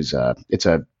 Milwaukee's it's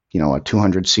a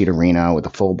 200-seat arena with a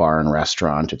full bar and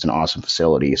restaurant. It's an awesome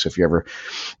facility. So if you ever,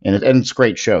 and it's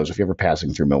great shows. If you're ever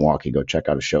passing through Milwaukee, go check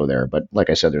out a show there. But like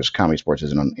I said, there's comedy sports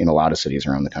in a lot of cities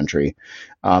around the country.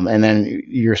 And then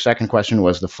your second question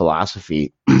was the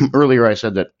philosophy. Earlier I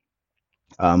said that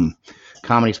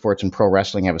comedy sports and pro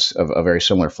wrestling have a very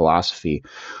similar philosophy.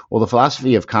 Well, the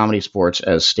philosophy of comedy sports,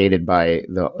 as stated by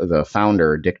the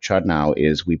founder, Dick Chudnow,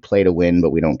 is we play to win,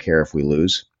 but we don't care if we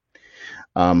lose.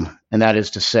 And that is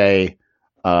to say,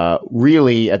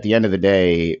 really, at the end of the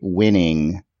day,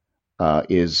 winning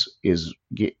is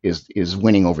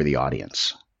winning over the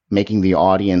audience, making the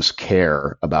audience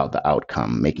care about the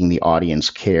outcome, making the audience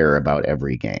care about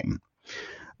every game.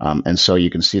 And so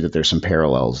you can see that there's some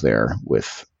parallels there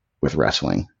with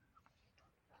wrestling.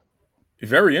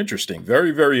 Very interesting,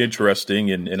 very, very interesting,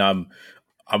 and I'm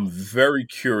very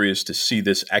curious to see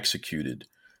this executed.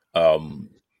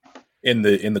 In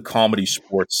the comedy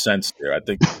sports sense there. I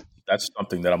think that's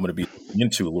something that I'm going to be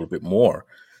into a little bit more.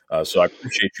 So I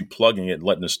appreciate you plugging it and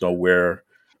letting us know where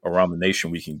around the nation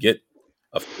we can get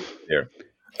there.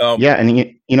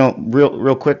 And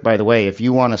real quick, by the way, if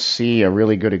you want to see a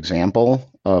really good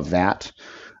example of that,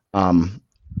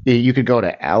 you could go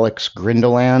to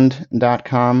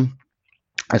alexgrindeland.com.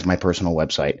 That's my personal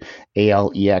website,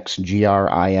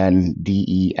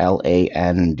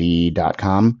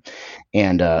 alexgrindeland.com.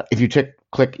 And if you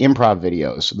click improv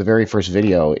videos, the very first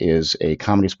video is a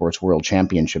Comedy Sports World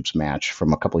Championships match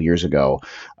from a couple years ago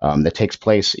that takes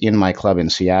place in my club in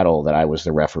Seattle that I was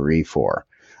the referee for.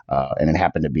 And it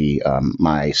happened to be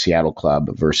my Seattle club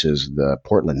versus the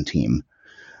Portland team.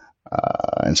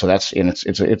 And so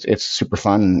it's super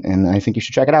fun, and I think you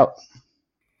should check it out.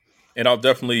 And I'll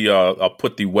definitely I'll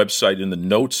put the website in the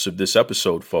notes of this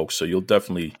episode, folks. So you'll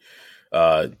definitely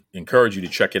encourage you to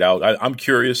check it out. I'm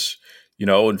curious,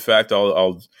 in fact,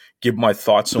 I'll give my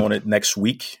thoughts on it next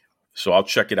week. So I'll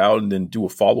check it out and then do a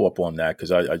follow up on that,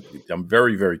 because I'm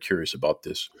very, very curious about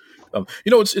this.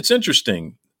 It's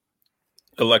interesting,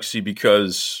 Alexi,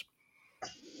 because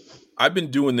I've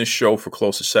been doing this show for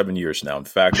close to 7 years now. In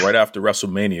fact, right after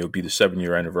WrestleMania, it would be the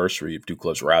 7-year anniversary of Duke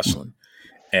Loves Wrestling.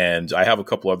 And I have a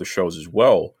couple other shows as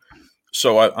well.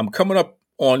 So I'm coming up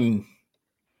on,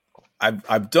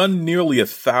 I've done nearly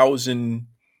 1,000,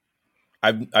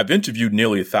 I've interviewed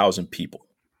nearly 1,000 people.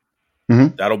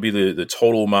 Mm-hmm. That'll be the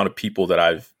total amount of people that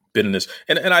I've been in this.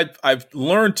 And I've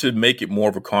learned to make it more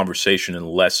of a conversation and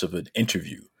less of an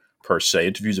interview per se.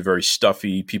 Interviews are very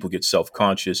stuffy. People get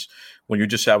self-conscious. When you're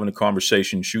just having a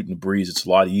conversation, shooting the breeze, it's a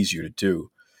lot easier to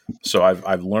do. So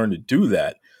I've learned to do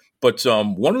that. But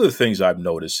one of the things I've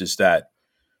noticed is that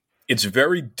it's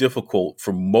very difficult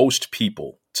for most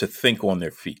people to think on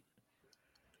their feet,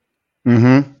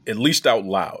 at least out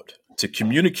loud, to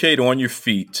communicate on your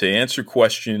feet, to answer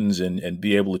questions and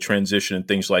be able to transition and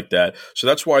things like that. So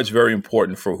that's why it's very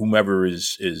important for whomever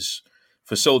is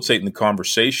facilitating the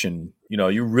conversation. You know,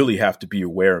 you really have to be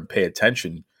aware and pay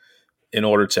attention in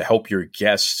order to help your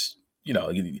guests, you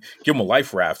know, give them a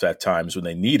life raft at times when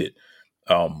they need it.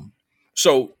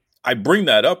 So I bring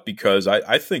that up because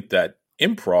I think that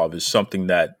improv is something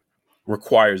that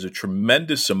requires a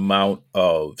tremendous amount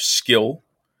of skill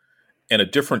and a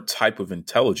different type of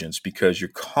intelligence, because you're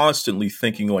constantly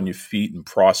thinking on your feet and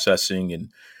processing,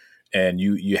 and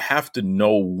you have to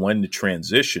know when to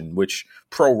transition, which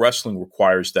pro wrestling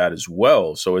requires that as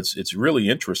well. So it's really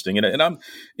interesting. And I'm,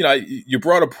 you know, you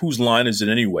brought up Whose Line Is It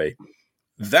Anyway?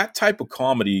 That type of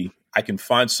comedy, I can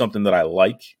find something that I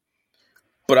like,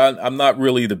 but I'm not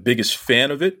really the biggest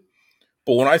fan of it.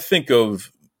 But when I think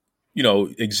of, you know,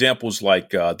 examples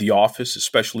like The Office,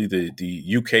 especially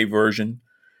the UK version,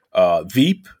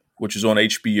 Veep, which is on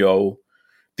HBO,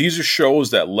 these are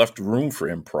shows that left room for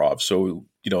improv. So,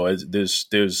 you know,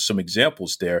 there's some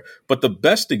examples there. But the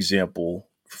best example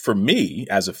for me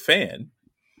as a fan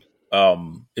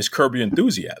is Curb Your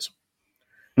Enthusiasm.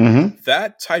 Mm-hmm.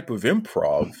 That type of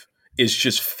improv is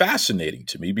just fascinating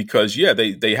to me because, yeah,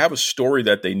 they have a story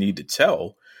that they need to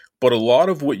tell, but a lot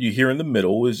of what you hear in the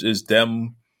middle is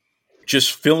them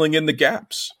just filling in the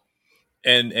gaps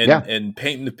and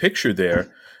painting the picture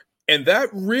there. And that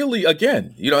really,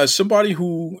 again, you know, as somebody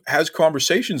who has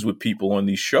conversations with people on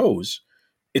these shows,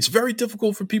 it's very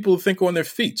difficult for people to think on their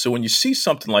feet. So when you see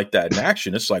something like that in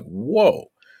action, it's like, whoa.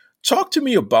 Talk to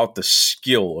me about the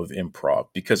skill of improv,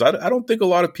 because I don't think a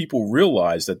lot of people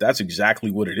realize that that's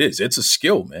exactly what it is. It's a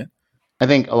skill, man. I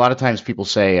think a lot of times people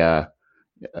say,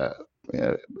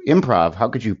 improv, how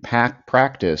could you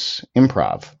practice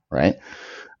improv, right?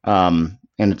 And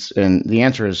the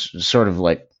answer is sort of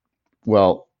like,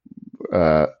 well,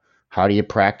 how do you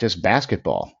practice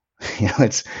basketball? You know,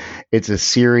 it's a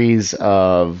series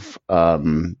of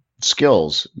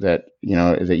skills that, you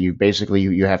know, that you basically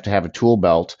you have to have a tool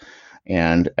belt,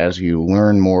 and as you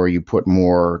learn more, you put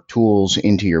more tools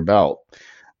into your belt,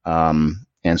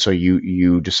 and so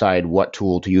you decide what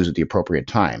tool to use at the appropriate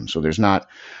time. So there's not,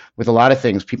 with a lot of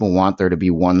things, people want there to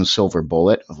be one silver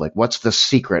bullet of like, what's the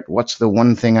secret? What's the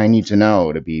one thing I need to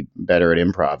know to be better at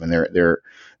improv? And there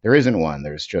isn't one.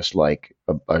 There's just like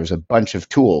there's a bunch of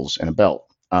tools in a belt.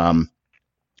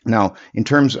 Now, in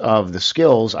terms of the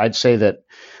skills, I'd say that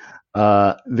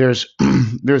there's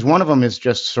one of them is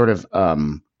just sort of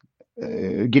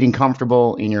getting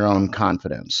comfortable in your own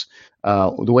confidence.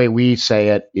 The way we say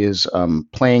it is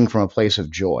playing from a place of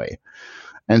joy.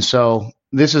 And so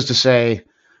this is to say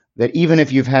that even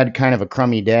if you've had kind of a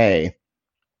crummy day,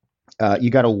 you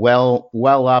got to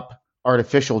well up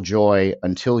artificial joy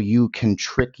until you can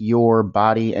trick your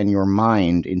body and your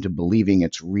mind into believing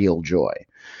it's real joy.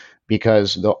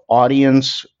 Because the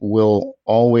audience will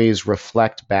always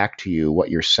reflect back to you what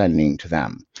you're sending to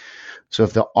them. So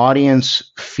if the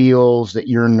audience feels that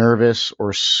you're nervous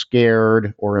or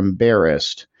scared or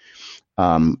embarrassed,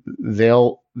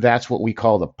 that's what we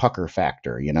call the pucker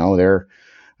factor. You know,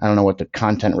 I don't know what the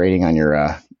content rating on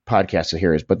your podcast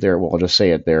here is, but I'll just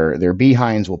say it. Their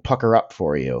behinds will pucker up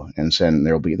for you, and then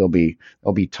they'll be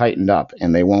tightened up,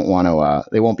 and they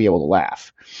won't be able to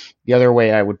laugh. The other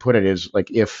way I would put it is like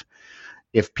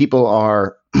if people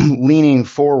are leaning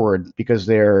forward because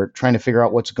they're trying to figure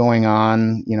out what's going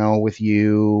on, you know, with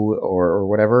you or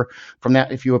whatever, from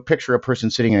that, if you picture a person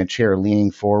sitting in a chair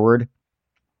leaning forward,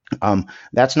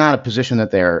 that's not a position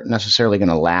that they're necessarily going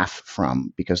to laugh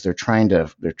from, because they're trying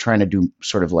to do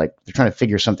sort of like, they're trying to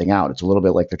figure something out. It's a little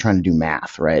bit like they're trying to do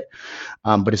math, right?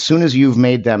 But as soon as you've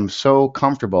made them so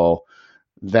comfortable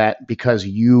that because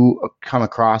you come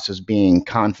across as being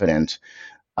confident,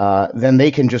 then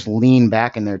they can just lean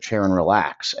back in their chair and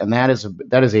relax. And that is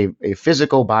a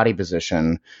physical body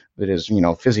position that is, you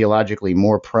know, physiologically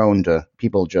more prone to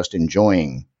people just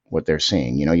enjoying what they're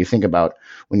seeing. You know, you think about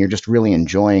when you're just really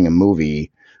enjoying a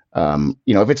movie,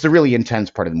 you know, if it's the really intense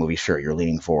part of the movie, sure, you're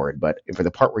leaning forward. But for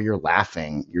the part where you're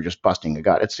laughing, you're just busting a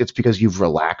gut. It's because you've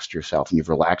relaxed yourself, and you've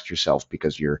relaxed yourself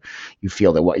because you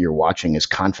feel that what you're watching is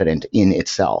confident in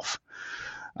itself.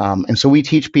 And so we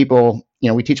teach people,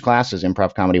 we teach classes,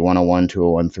 Improv Comedy 101,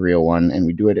 201, 301, and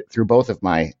we do it through both of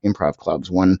my improv clubs.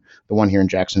 The one here in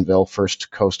Jacksonville,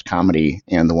 First Coast Comedy,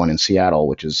 and the one in Seattle,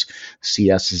 which is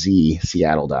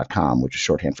CSZSeattle.com, which is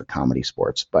shorthand for comedy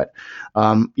sports. But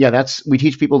we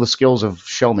teach people the skills of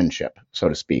showmanship, so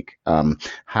to speak,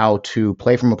 how to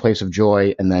play from a place of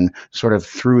joy, and then sort of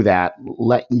through that,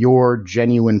 let your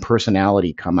genuine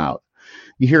personality come out.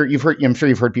 I'm sure you've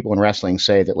heard people in wrestling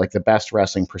say that like the best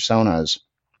wrestling personas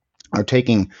are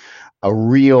taking a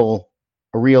real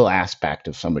aspect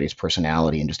of somebody's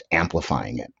personality and just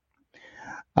amplifying it.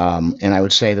 And I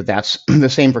would say that that's the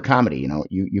same for comedy.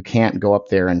 You can't go up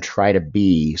there and try to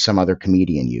be some other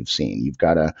comedian you've seen. You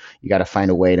got to find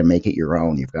a way to make it your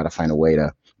own. You've got to find a way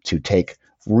to take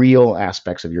real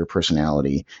aspects of your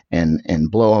personality and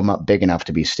blow them up big enough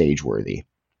to be stage worthy.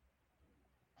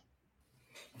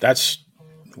 That's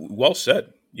well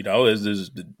said.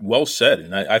 Is well said.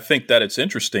 And I think that it's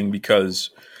interesting because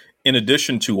in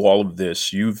addition to all of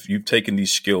this, you've taken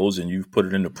these skills and you've put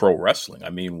it into pro wrestling. I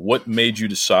mean, what made you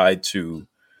decide to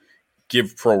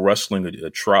give pro wrestling a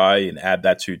try and add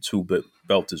that to your tool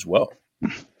belt as well?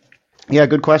 Yeah,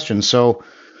 good question. So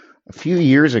a few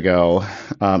years ago,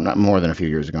 not more than a few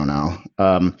years ago now,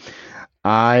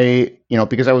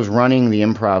 because I was running the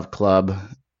improv club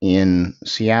in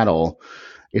Seattle,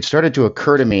 it started to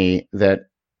occur to me that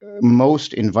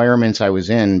most environments I was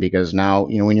in, because now,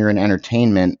 when you're in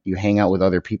entertainment, you hang out with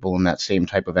other people in that same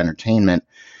type of entertainment.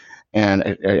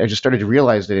 And I just started to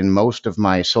realize that in most of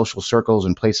my social circles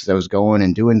and places I was going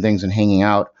and doing things and hanging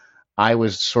out, I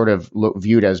was sort of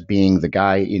viewed as being the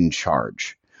guy in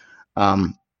charge.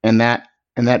 And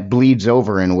that bleeds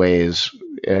over in ways,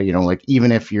 like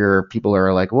even if people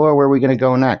are like, well, where are we going to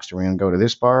go next? Are we going to go to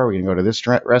this bar? Are we going to go to this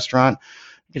restaurant?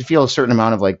 I could feel a certain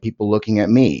amount of like people looking at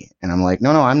me, and I'm like,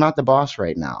 no, I'm not the boss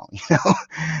right now,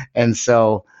 And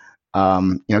so,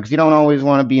 because you don't always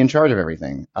want to be in charge of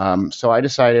everything. So I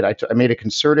decided I made a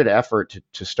concerted effort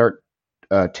to start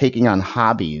taking on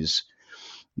hobbies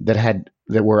that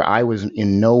where I was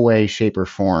in no way, shape, or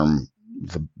form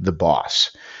the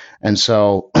boss. And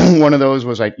so one of those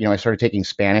was I started taking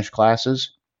Spanish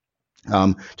classes.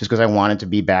 Just because I wanted to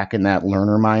be back in that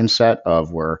learner mindset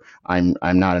of where I'm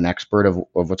not an expert of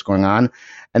what's going on.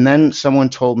 And then someone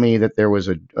told me that there was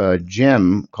a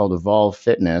gym called Evolve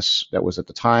Fitness that was at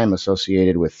the time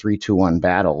associated with 321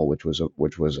 Battle, which was a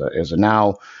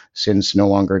now since no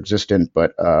longer existent,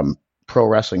 but pro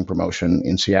wrestling promotion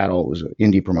in Seattle. It was an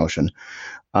indie promotion,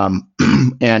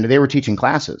 and they were teaching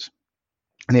classes,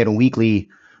 and they had a weekly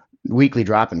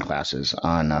drop-in classes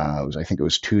on I think it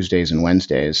was Tuesdays and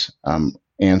Wednesdays,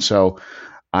 and so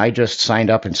I just signed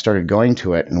up and started going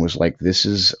to it and was like, this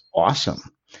is awesome.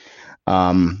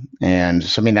 And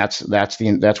so I mean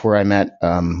that's where I met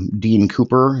Dean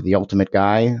Cooper, the Ultimate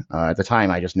Guy. At the time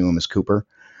I just knew him as Cooper,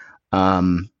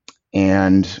 and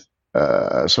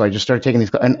so I just started taking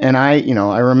these, and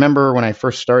I remember when I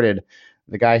first started,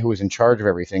 the guy who was in charge of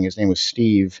everything, his name was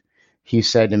Steve. He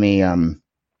said to me,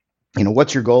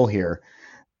 what's your goal here?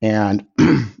 And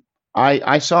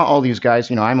I saw all these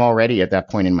guys, I'm already at that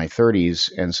point in my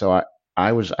 30s. And so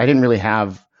I didn't really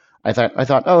have, I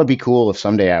thought, oh, it'd be cool if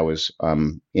someday I was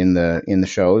in the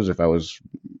shows, if I was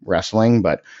wrestling,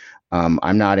 but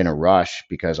I'm not in a rush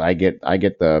because I get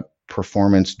the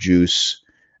performance juice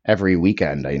every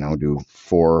weekend. I do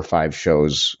 4 or 5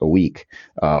 shows a week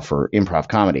for improv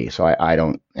comedy. So I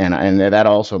don't, and that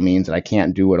also means that I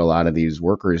can't do what a lot of these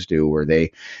workers do, where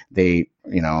they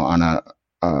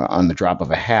on the drop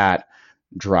of a hat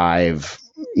drive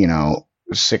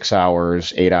 6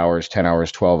 hours, 8 hours, 10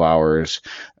 hours, 12 hours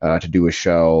to do a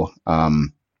show,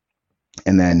 and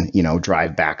then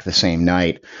drive back the same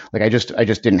night. Like I just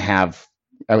didn't have.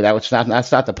 That's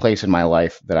not the place in my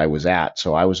life that I was at.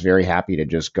 So I was very happy to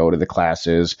just go to the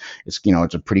classes. It's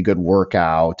it's a pretty good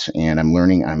workout, and I'm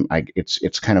learning.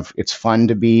 It's fun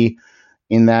to be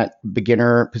in that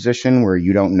beginner position where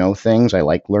you don't know things. I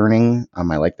like learning. I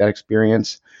like that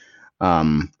experience.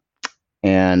 And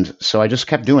so I just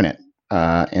kept doing it.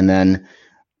 And then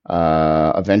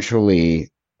eventually,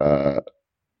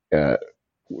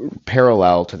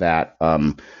 parallel to that,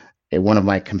 one of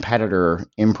my competitor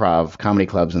improv comedy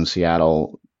clubs in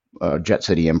Seattle, Jet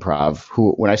City Improv,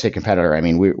 who, when I say competitor, I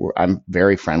mean, I'm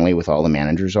very friendly with all the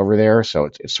managers over there. So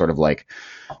it's sort of like,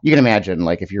 you can imagine,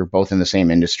 like if you're both in the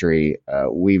same industry,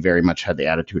 we very much had the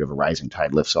attitude of a rising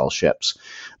tide lifts all ships.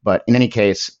 But in any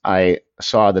case, I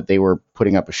saw that they were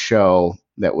putting up a show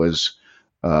that was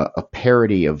a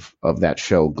parody of that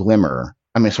show Glimmer.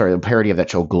 A parody of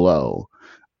that show Glow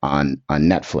on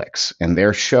Netflix. And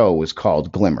their show was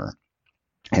called Glimmer.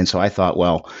 And so I thought,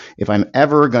 well, if I'm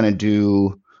ever going to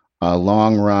do a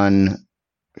long run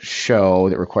show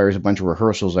that requires a bunch of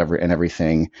rehearsals and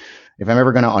everything, if I'm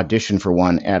ever going to audition for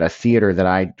one at a theater that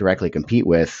I directly compete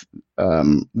with,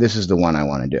 this is the one I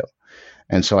want to do.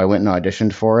 And so I went and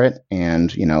auditioned for it, and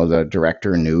the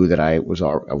director knew that I was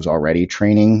already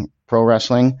training pro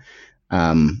wrestling,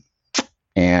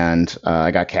 and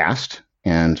I got cast,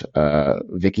 and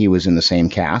Vicky was in the same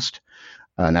cast.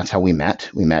 And that's how we met.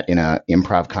 We met in an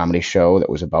improv comedy show that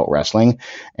was about wrestling.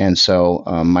 And so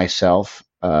myself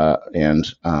and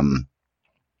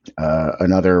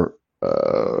another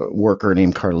worker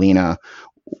named Carlina,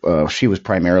 she was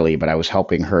primarily, but I was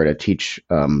helping her to teach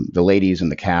the ladies in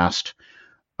the cast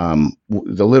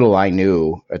the little I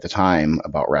knew at the time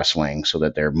about wrestling so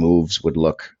that their moves would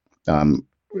look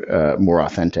more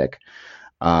authentic.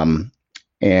 And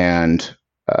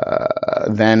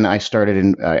then I started,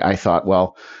 and I thought,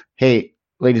 well, hey,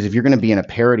 ladies, if you're going to be in a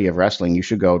parody of wrestling, you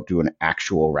should go do an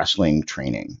actual wrestling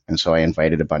training. And so I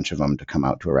invited a bunch of them to come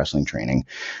out to a wrestling training.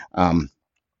 And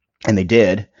they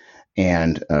did,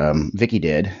 and Vicky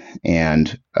did.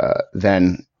 And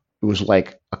then it was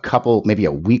like maybe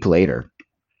a week later,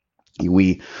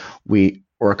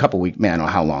 or a couple weeks, man, I don't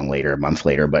know how long later, a month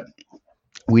later, but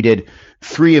we did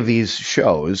 3 of these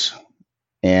shows,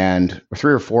 and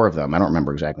 3 or 4 of them. I don't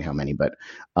remember exactly how many, but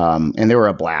and they were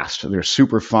a blast. They're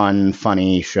super fun,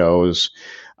 funny shows.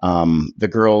 The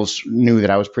girls knew that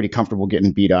I was pretty comfortable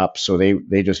getting beat up, so they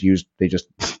just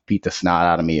beat the snot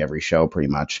out of me every show, pretty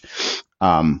much.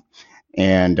 And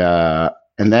then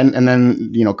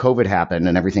COVID happened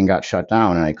and everything got shut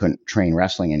down, and I couldn't train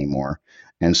wrestling anymore.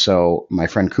 And so my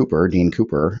friend Cooper, Dean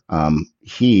Cooper,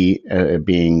 he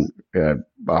being a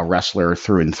wrestler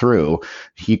through and through,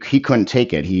 he couldn't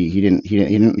take it. He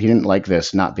didn't like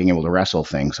this not being able to wrestle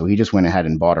thing. So he just went ahead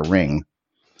and bought a ring.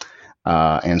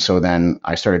 And so then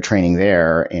I started training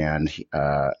there, and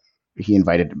he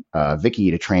invited Vicky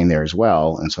to train there as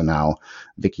well. And so now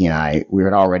Vicky and we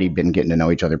had already been getting to know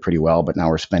each other pretty well, but now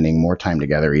we're spending more time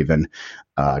together, even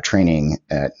training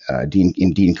at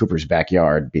in Dean Cooper's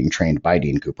backyard, being trained by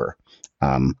Dean Cooper.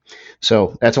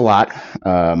 So that's a lot.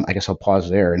 I guess I'll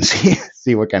pause there and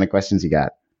see what kind of questions you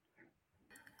got.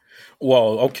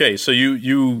 Well, okay. So this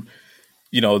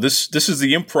is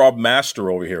the improv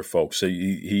master over here, folks. So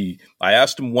I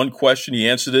asked him one question, he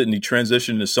answered it, and he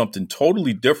transitioned to something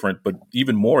totally different, but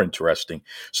even more interesting.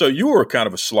 So you were kind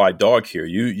of a sly dog here.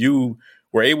 You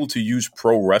were able to use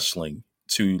pro wrestling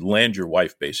to land your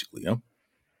wife, basically, huh?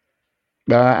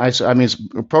 I mean, it's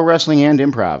pro wrestling and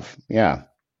improv. Yeah.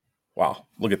 Wow.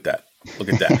 Look at that.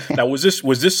 Now, was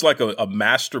this like a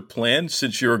master plan,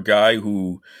 since you're a guy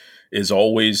who is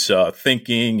always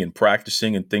thinking and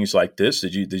practicing and things like this?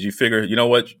 Did you figure, you know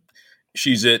what,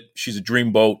 she's a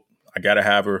dreamboat, I got to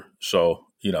have her. So,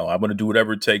 I'm going to do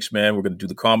whatever it takes, man. We're going to do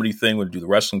the comedy thing. We're going to do the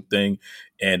wrestling thing.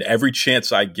 And every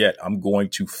chance I get, I'm going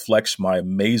to flex my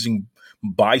amazing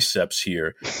biceps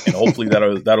here. And hopefully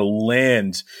that'll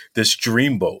land this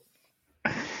dreamboat.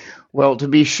 Well, to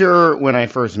be sure, when I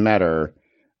first met her,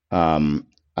 I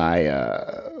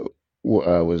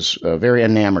was very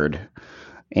enamored.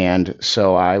 And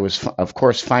so I was, of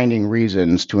course, finding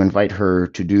reasons to invite her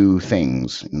to do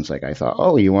things. And it's like, I thought,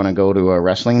 oh, you want to go to a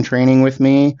wrestling training with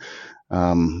me?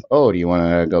 Oh, do you want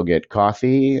to go get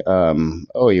coffee?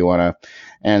 Oh, you want to,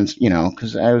 and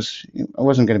because I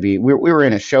wasn't going to be, we were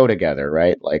in a show together,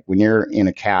 right? Like when you're in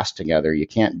a cast together, you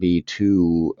can't be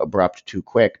too abrupt too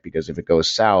quick, because if it goes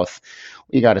south,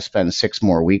 you got to spend 6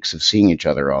 more weeks of seeing each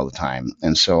other all the time.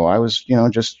 And so I was,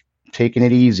 just taking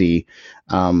it easy.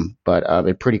 But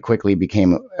it pretty quickly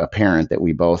became apparent that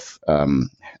we both were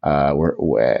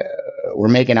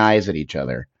making eyes at each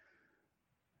other.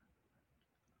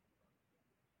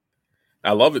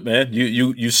 I love it, man.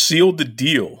 You sealed the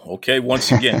deal. Okay.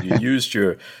 Once again, you used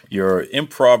your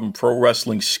improv and pro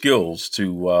wrestling skills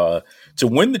to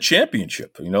win the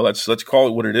championship. Let's call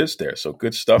it what it is there. So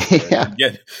good stuff. Yeah.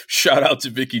 Again, shout out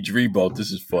to Vicky Dreamboat.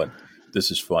 This is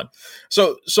fun.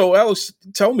 So Alex,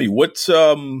 tell me what's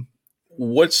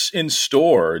in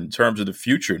store in terms of the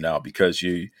future now, because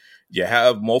you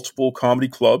have multiple comedy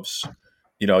clubs,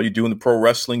 you're doing the pro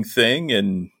wrestling thing,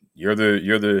 and you're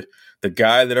the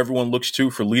guy that everyone looks to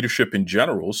for leadership in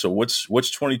general. So what's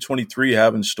 2023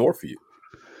 have in store for you?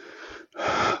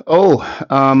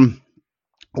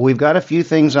 We've got a few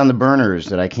things on the burners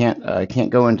that I can't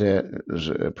go into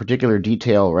particular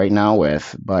detail right now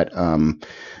with, but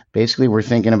basically we're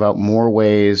thinking about more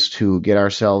ways to get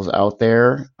ourselves out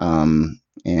there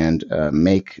and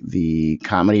make the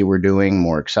comedy we're doing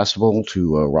more accessible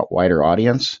to a wider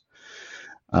audience.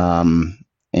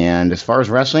 And as far as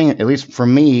wrestling, at least for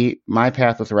me, my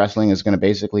path with wrestling is going to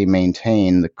basically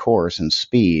maintain the course and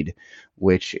speed,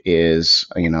 which is,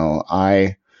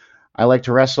 I like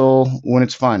to wrestle when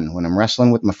it's fun, when I'm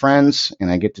wrestling with my friends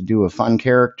and I get to do a fun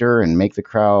character and make the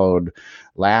crowd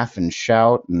laugh and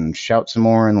shout some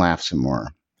more and laugh some more.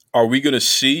 Are we going to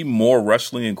see more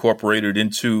wrestling incorporated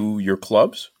into your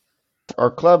clubs? Our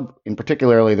club, in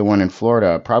particularly the one in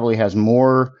Florida, probably has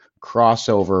more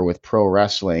crossover with pro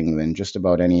wrestling than just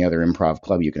about any other improv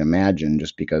club you can imagine,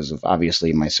 just because of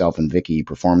obviously myself and Vicky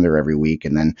perform there every week.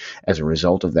 And then as a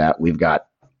result of that, we've got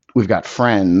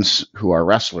friends who are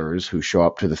wrestlers who show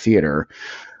up to the theater.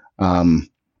 The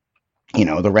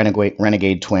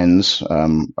Renegade Twins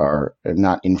are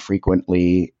not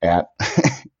infrequently at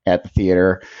at the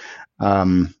theater,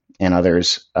 and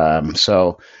others.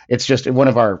 So it's just one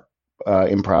of our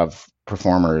improv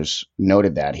performers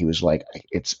noted that. He was like,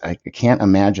 I can't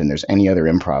imagine there's any other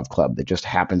improv club that just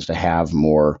happens to have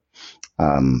more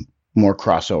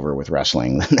crossover with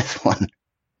wrestling than this one.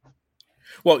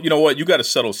 Well, you know what? You got to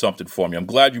settle something for me. I'm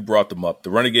glad you brought them up. The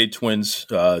Renegade Twins,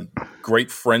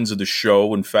 great friends of the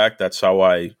show. In fact, that's how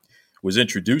I was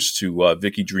introduced to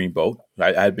Vicky Dreamboat.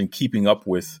 I had been keeping up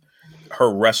with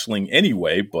her wrestling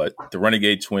anyway, but the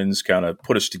Renegade Twins kind of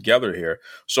put us together here.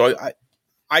 So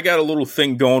I got a little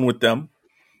thing going with them.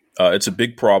 It's a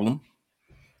big problem.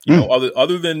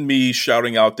 Other than me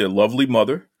shouting out their lovely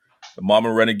mother,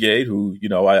 Mama Renegade, who,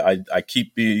 I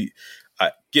keep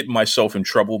getting myself in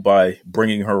trouble by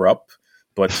bringing her up.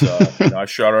 But I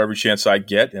shout her every chance I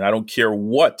get, and I don't care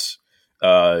what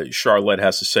Charlotte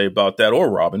has to say about that, or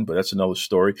Robin, but that's another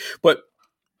story. But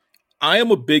I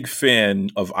am a big fan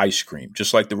of ice cream,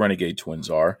 just like the Renegade Twins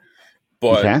are.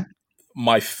 But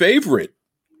my favorite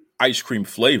ice cream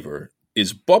flavor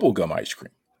is bubblegum ice cream.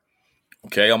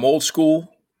 Okay, I'm old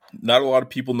school. Not a lot of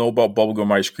people know about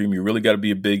bubblegum ice cream. You really got to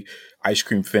be a big ice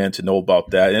cream fan to know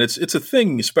about that. And it's a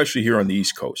thing, especially here on the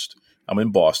East Coast. I'm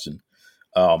in Boston.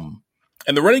 And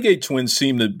the Renegade Twins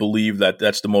seem to believe that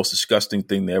that's the most disgusting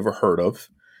thing they ever heard of.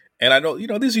 And I know,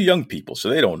 these are young people, so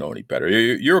they don't know any better.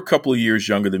 You're a couple of years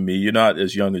younger than me. You're not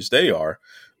as young as they are.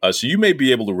 So you may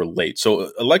be able to relate.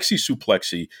 So Alexi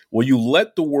Suplexi, will you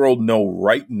let the world know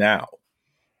right now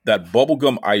that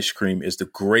bubblegum ice cream is the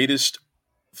greatest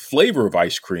flavor of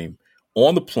ice cream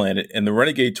on the planet, and the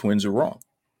Renegade Twins are wrong?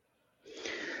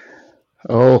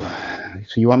 Oh,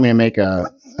 so you want me to make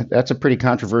that's a pretty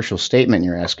controversial statement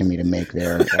you're asking me to make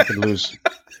there. I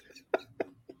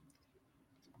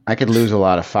could lose a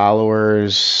lot of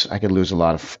followers. I could lose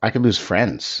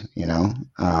friends,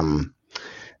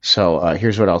 So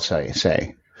here's what I'll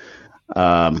say.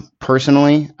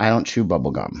 Personally, I don't chew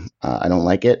bubble gum. I don't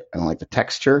like it. I don't like the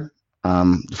texture.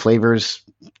 The flavor's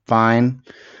fine.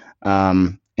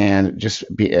 And just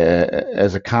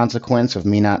as a consequence of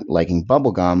me not liking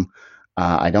bubble gum,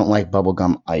 I don't like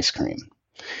bubblegum ice cream.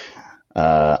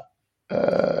 But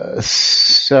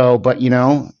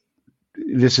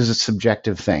this is a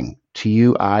subjective thing. To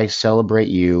you, I celebrate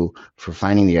you for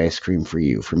finding the ice cream for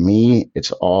you. For me,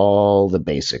 it's all the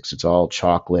basics. It's all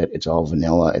chocolate. It's all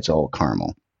vanilla. It's all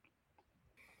caramel.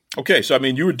 Okay, so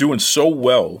you were doing so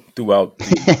well throughout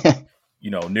the,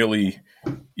 nearly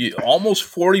almost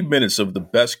 40 minutes of the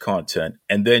best content,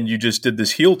 and then you just did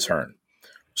this heel turn.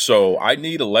 So I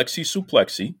need Alexi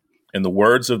Suplexi, in the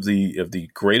words of the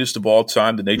greatest of all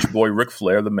time, the Nature Boy Ric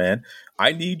Flair, the man.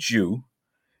 I need you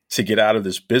to get out of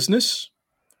this business,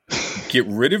 get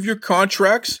rid of your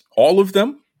contracts, all of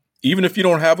them. Even if you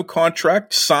don't have a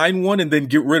contract, sign one and then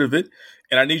get rid of it.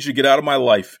 And I need you to get out of my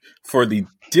life for the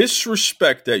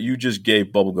disrespect that you just gave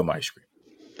bubblegum ice cream.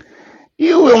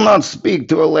 You will not speak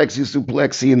to Alexi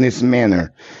Suplexi in this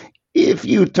manner. If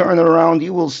you turn around,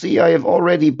 you will see I have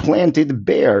already planted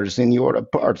bears in your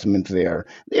apartment there.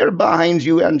 They are behind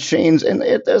you on chains, and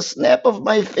at the snap of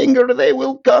my finger, they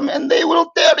will come and they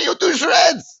will tear you to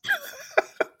shreds.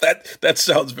 That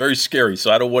sounds very scary,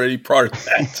 so I don't want any part of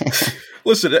that.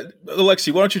 Listen,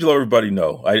 Alexi, why don't you let everybody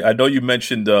know? I know you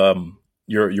mentioned your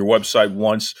website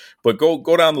once, but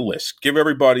go down the list. Give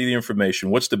everybody the information.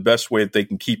 What's the best way that they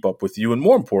can keep up with you? And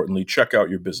more importantly, check out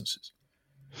your businesses.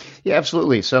 Yeah,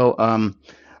 absolutely. So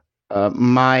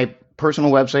my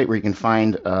personal website, where you can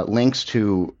find links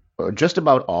to just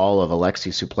about all of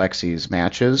Alexi Suplexi's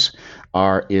matches,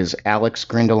 is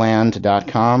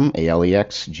alexgrindeland.com,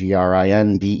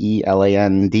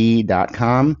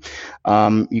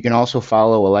 alexgrindeland.com. You can also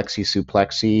follow Alexi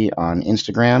Suplexi on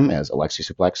Instagram as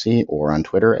Alexi Suplexi, or on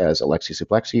Twitter as Alexi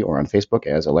Suplexi, or on Facebook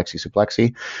as Alexi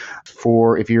Suplexi.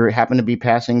 If you happen to be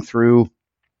passing through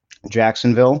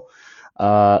Jacksonville,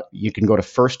 you can go to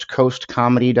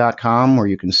firstcoastcomedy.com, where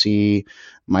you can see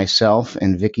myself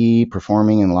and Vicky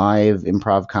performing in live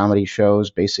improv comedy shows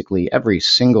basically every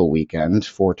single weekend,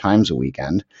 4 times a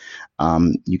weekend.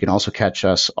 You can also catch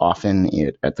us often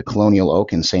at the Colonial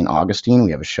Oak in St. Augustine.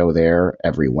 We have a show there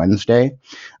every Wednesday.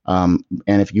 And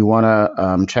if you want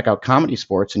to check out Comedy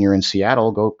Sports and you're in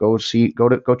Seattle, go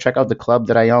check out the club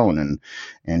that I own,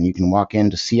 and you can walk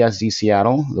into CSZ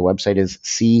Seattle. The website is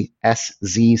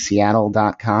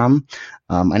cszseattle.com.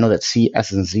 I know that C,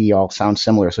 S, and Z all sound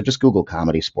similar, so just Google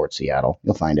Comedy Sports Seattle.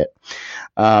 You'll find it.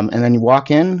 And then you walk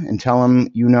in and tell them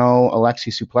you know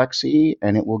Alexi Suplexi,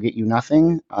 and it will get you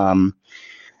nothing.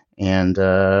 And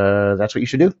that's what you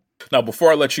should do. Now,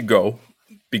 before I let you go,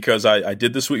 because I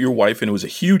did this with your wife, and it was a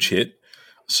huge hit.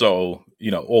 So,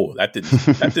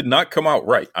 that did not come out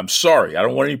right. I'm sorry. I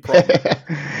don't want any problems.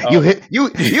 You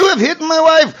have hit my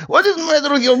wife. What is the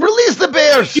matter with you? Release the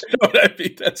bears. You know what I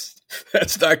mean?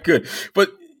 That's not good.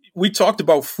 But we talked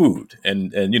about food,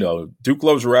 and Duke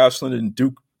loves wrestling, and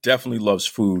Duke definitely loves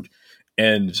food.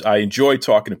 And I enjoy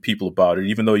talking to people about it,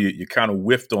 even though you kind of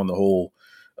whiffed on the whole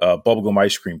bubblegum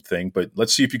ice cream thing. But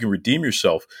let's see if you can redeem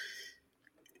yourself.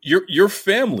 Your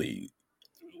family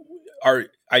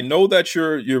I know that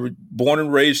you're born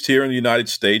and raised here in the United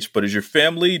States, but is your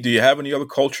family, do you have any other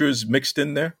cultures mixed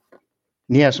in there?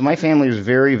 Yeah, so my family is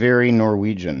very, very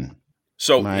Norwegian.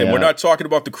 So, and we're not talking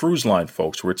about the cruise line,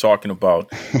 folks. We're talking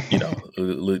about,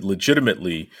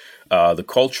 legitimately the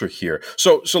culture here.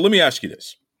 So let me ask you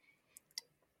this.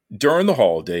 During the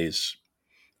holidays,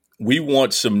 we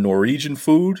want some Norwegian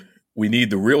food. We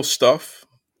need the real stuff.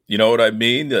 You know what I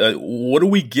mean? What are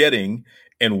we getting?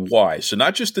 And why? So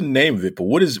not just the name of it, but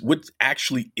what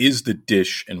actually is the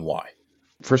dish and why?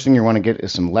 First thing you want to get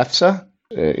is some lefse.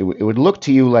 It would look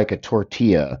to you like a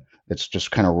tortilla that's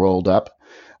just kind of rolled up,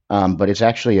 but it's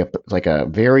actually like a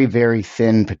very, very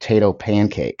thin potato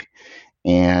pancake.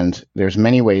 And there's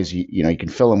many ways you can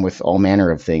fill them with all manner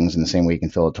of things in the same way you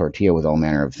can fill a tortilla with all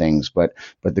manner of things. But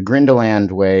the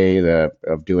Grindeland way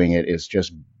of doing it is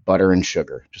just butter and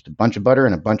sugar, just a bunch of butter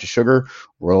and a bunch of sugar.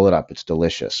 Roll it up. It's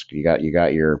delicious. You got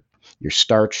your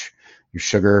starch, your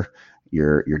sugar,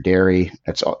 your dairy.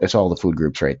 It's all the food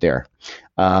groups right there.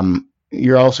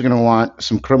 You're also going to want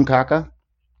some krumkake.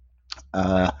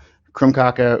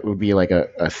 Krumkake would be like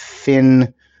a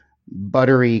thin,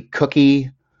 buttery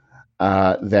cookie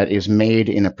that is made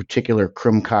in a particular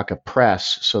krumkake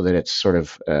press, so that it's sort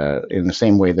of in the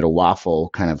same way that a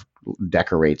waffle kind of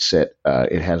decorates it.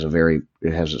 It has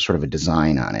sort of a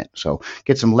design on it. So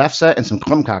get some lefse and some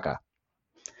krumkake.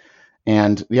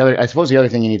 And the other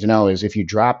thing you need to know is if you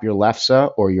drop your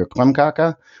lefse or your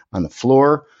krumkake on the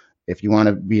floor, if you want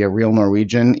to be a real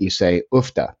Norwegian, you say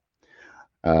ufta.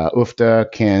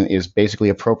 Ufta is basically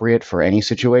appropriate for any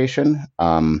situation.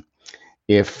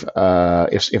 If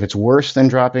it's worse than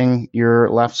dropping your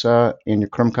lefse and your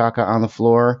krumkake on the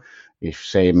floor, if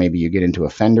say maybe you get into a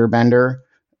fender bender,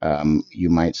 you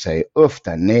might say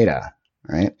ufta neda,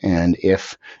 right? And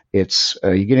if it's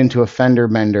you get into a fender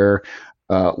bender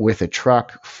with a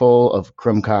truck full of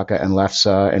krumkake and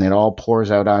lefse, and it all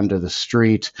pours out onto the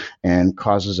street and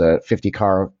causes a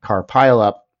 50-car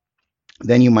pileup,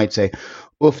 then you might say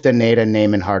ufta neda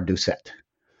nemen har du sett.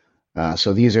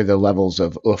 So these are the levels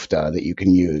of ufta that you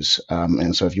can use.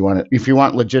 And so if you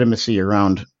want legitimacy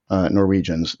around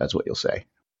Norwegians, that's what you'll say.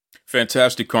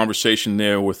 Fantastic conversation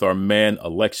there with our man,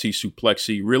 Alexi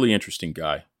Suplexi. Really interesting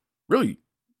guy. Really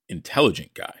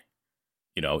intelligent guy.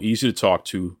 Easy to talk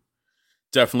to.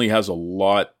 Definitely has a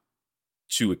lot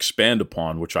to expand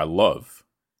upon, which I love.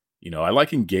 I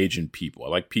like engaging people. I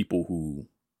like people who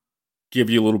give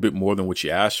you a little bit more than what you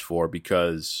asked for,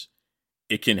 because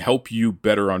it can help you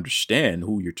better understand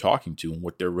who you're talking to and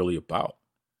what they're really about.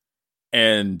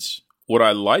 And what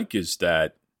I like is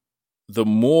that the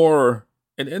more,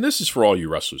 and this is for all you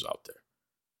wrestlers out there,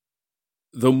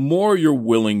 the more you're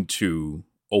willing to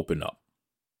open up,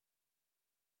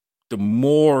 the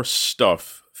more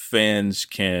stuff fans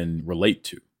can relate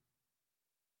to.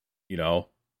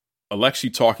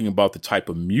 Alexi talking about the type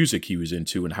of music he was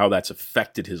into and how that's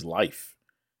affected his life,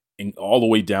 and all the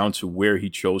way down to where he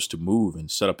chose to move and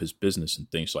set up his business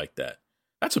and things like that.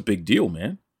 That's a big deal,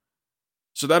 man.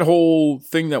 So that whole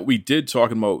thing that we did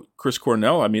talking about Chris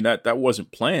Cornell, I mean, that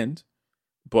wasn't planned,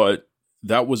 but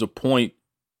that was a point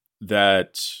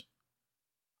that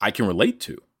I can relate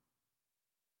to.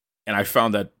 And I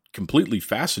found that completely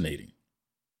fascinating.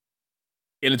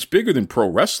 And it's bigger than pro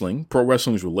wrestling. Pro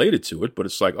wrestling is related to it, but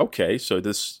it's like, okay, so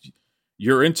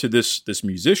you're into this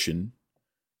musician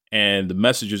and the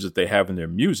messages that they have in their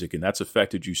music, and that's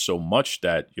affected you so much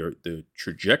that the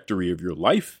trajectory of your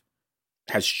life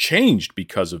has changed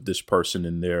because of this person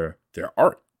and their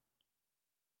art.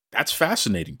 That's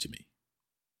fascinating to me.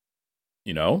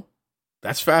 You know,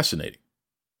 that's fascinating.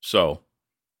 So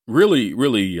really,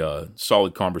 really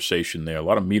solid conversation there. A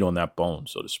lot of meat on that bone,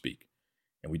 so to speak.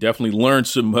 And we definitely learned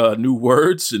some new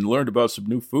words and learned about some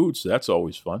new foods. So that's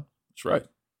always fun. That's right.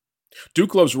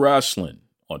 Duke Loves Wrestling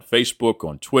on Facebook,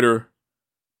 on Twitter,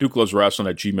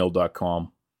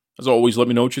 DukeLovesWrestling@gmail.com. As always, let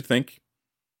me know what you think.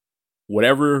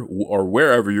 Whatever or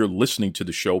wherever you're listening to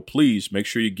the show, please make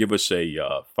sure you give us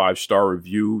a 5-star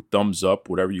review, thumbs up,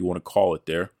 whatever you want to call it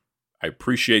there. I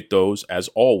appreciate those, as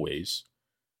always,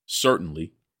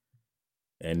 certainly.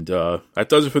 And that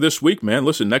does it for this week, man.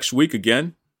 Listen, next week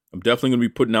again, I'm definitely going to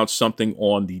be putting out something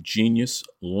on the genius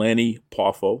Lanny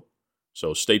Poffo.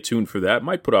 So stay tuned for that.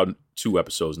 Might put out 2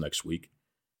 episodes next week.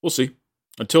 We'll see.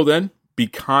 Until then, be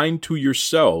kind to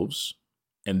yourselves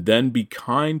and then be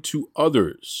kind to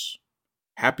others.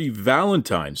 Happy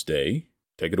Valentine's Day.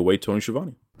 Take it away, Tony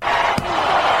Schiavone.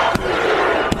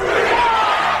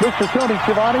 This is Tony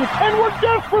Schiavone, and we're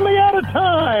desperately out of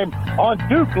time on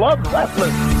Duke Loves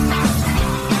Wrestling.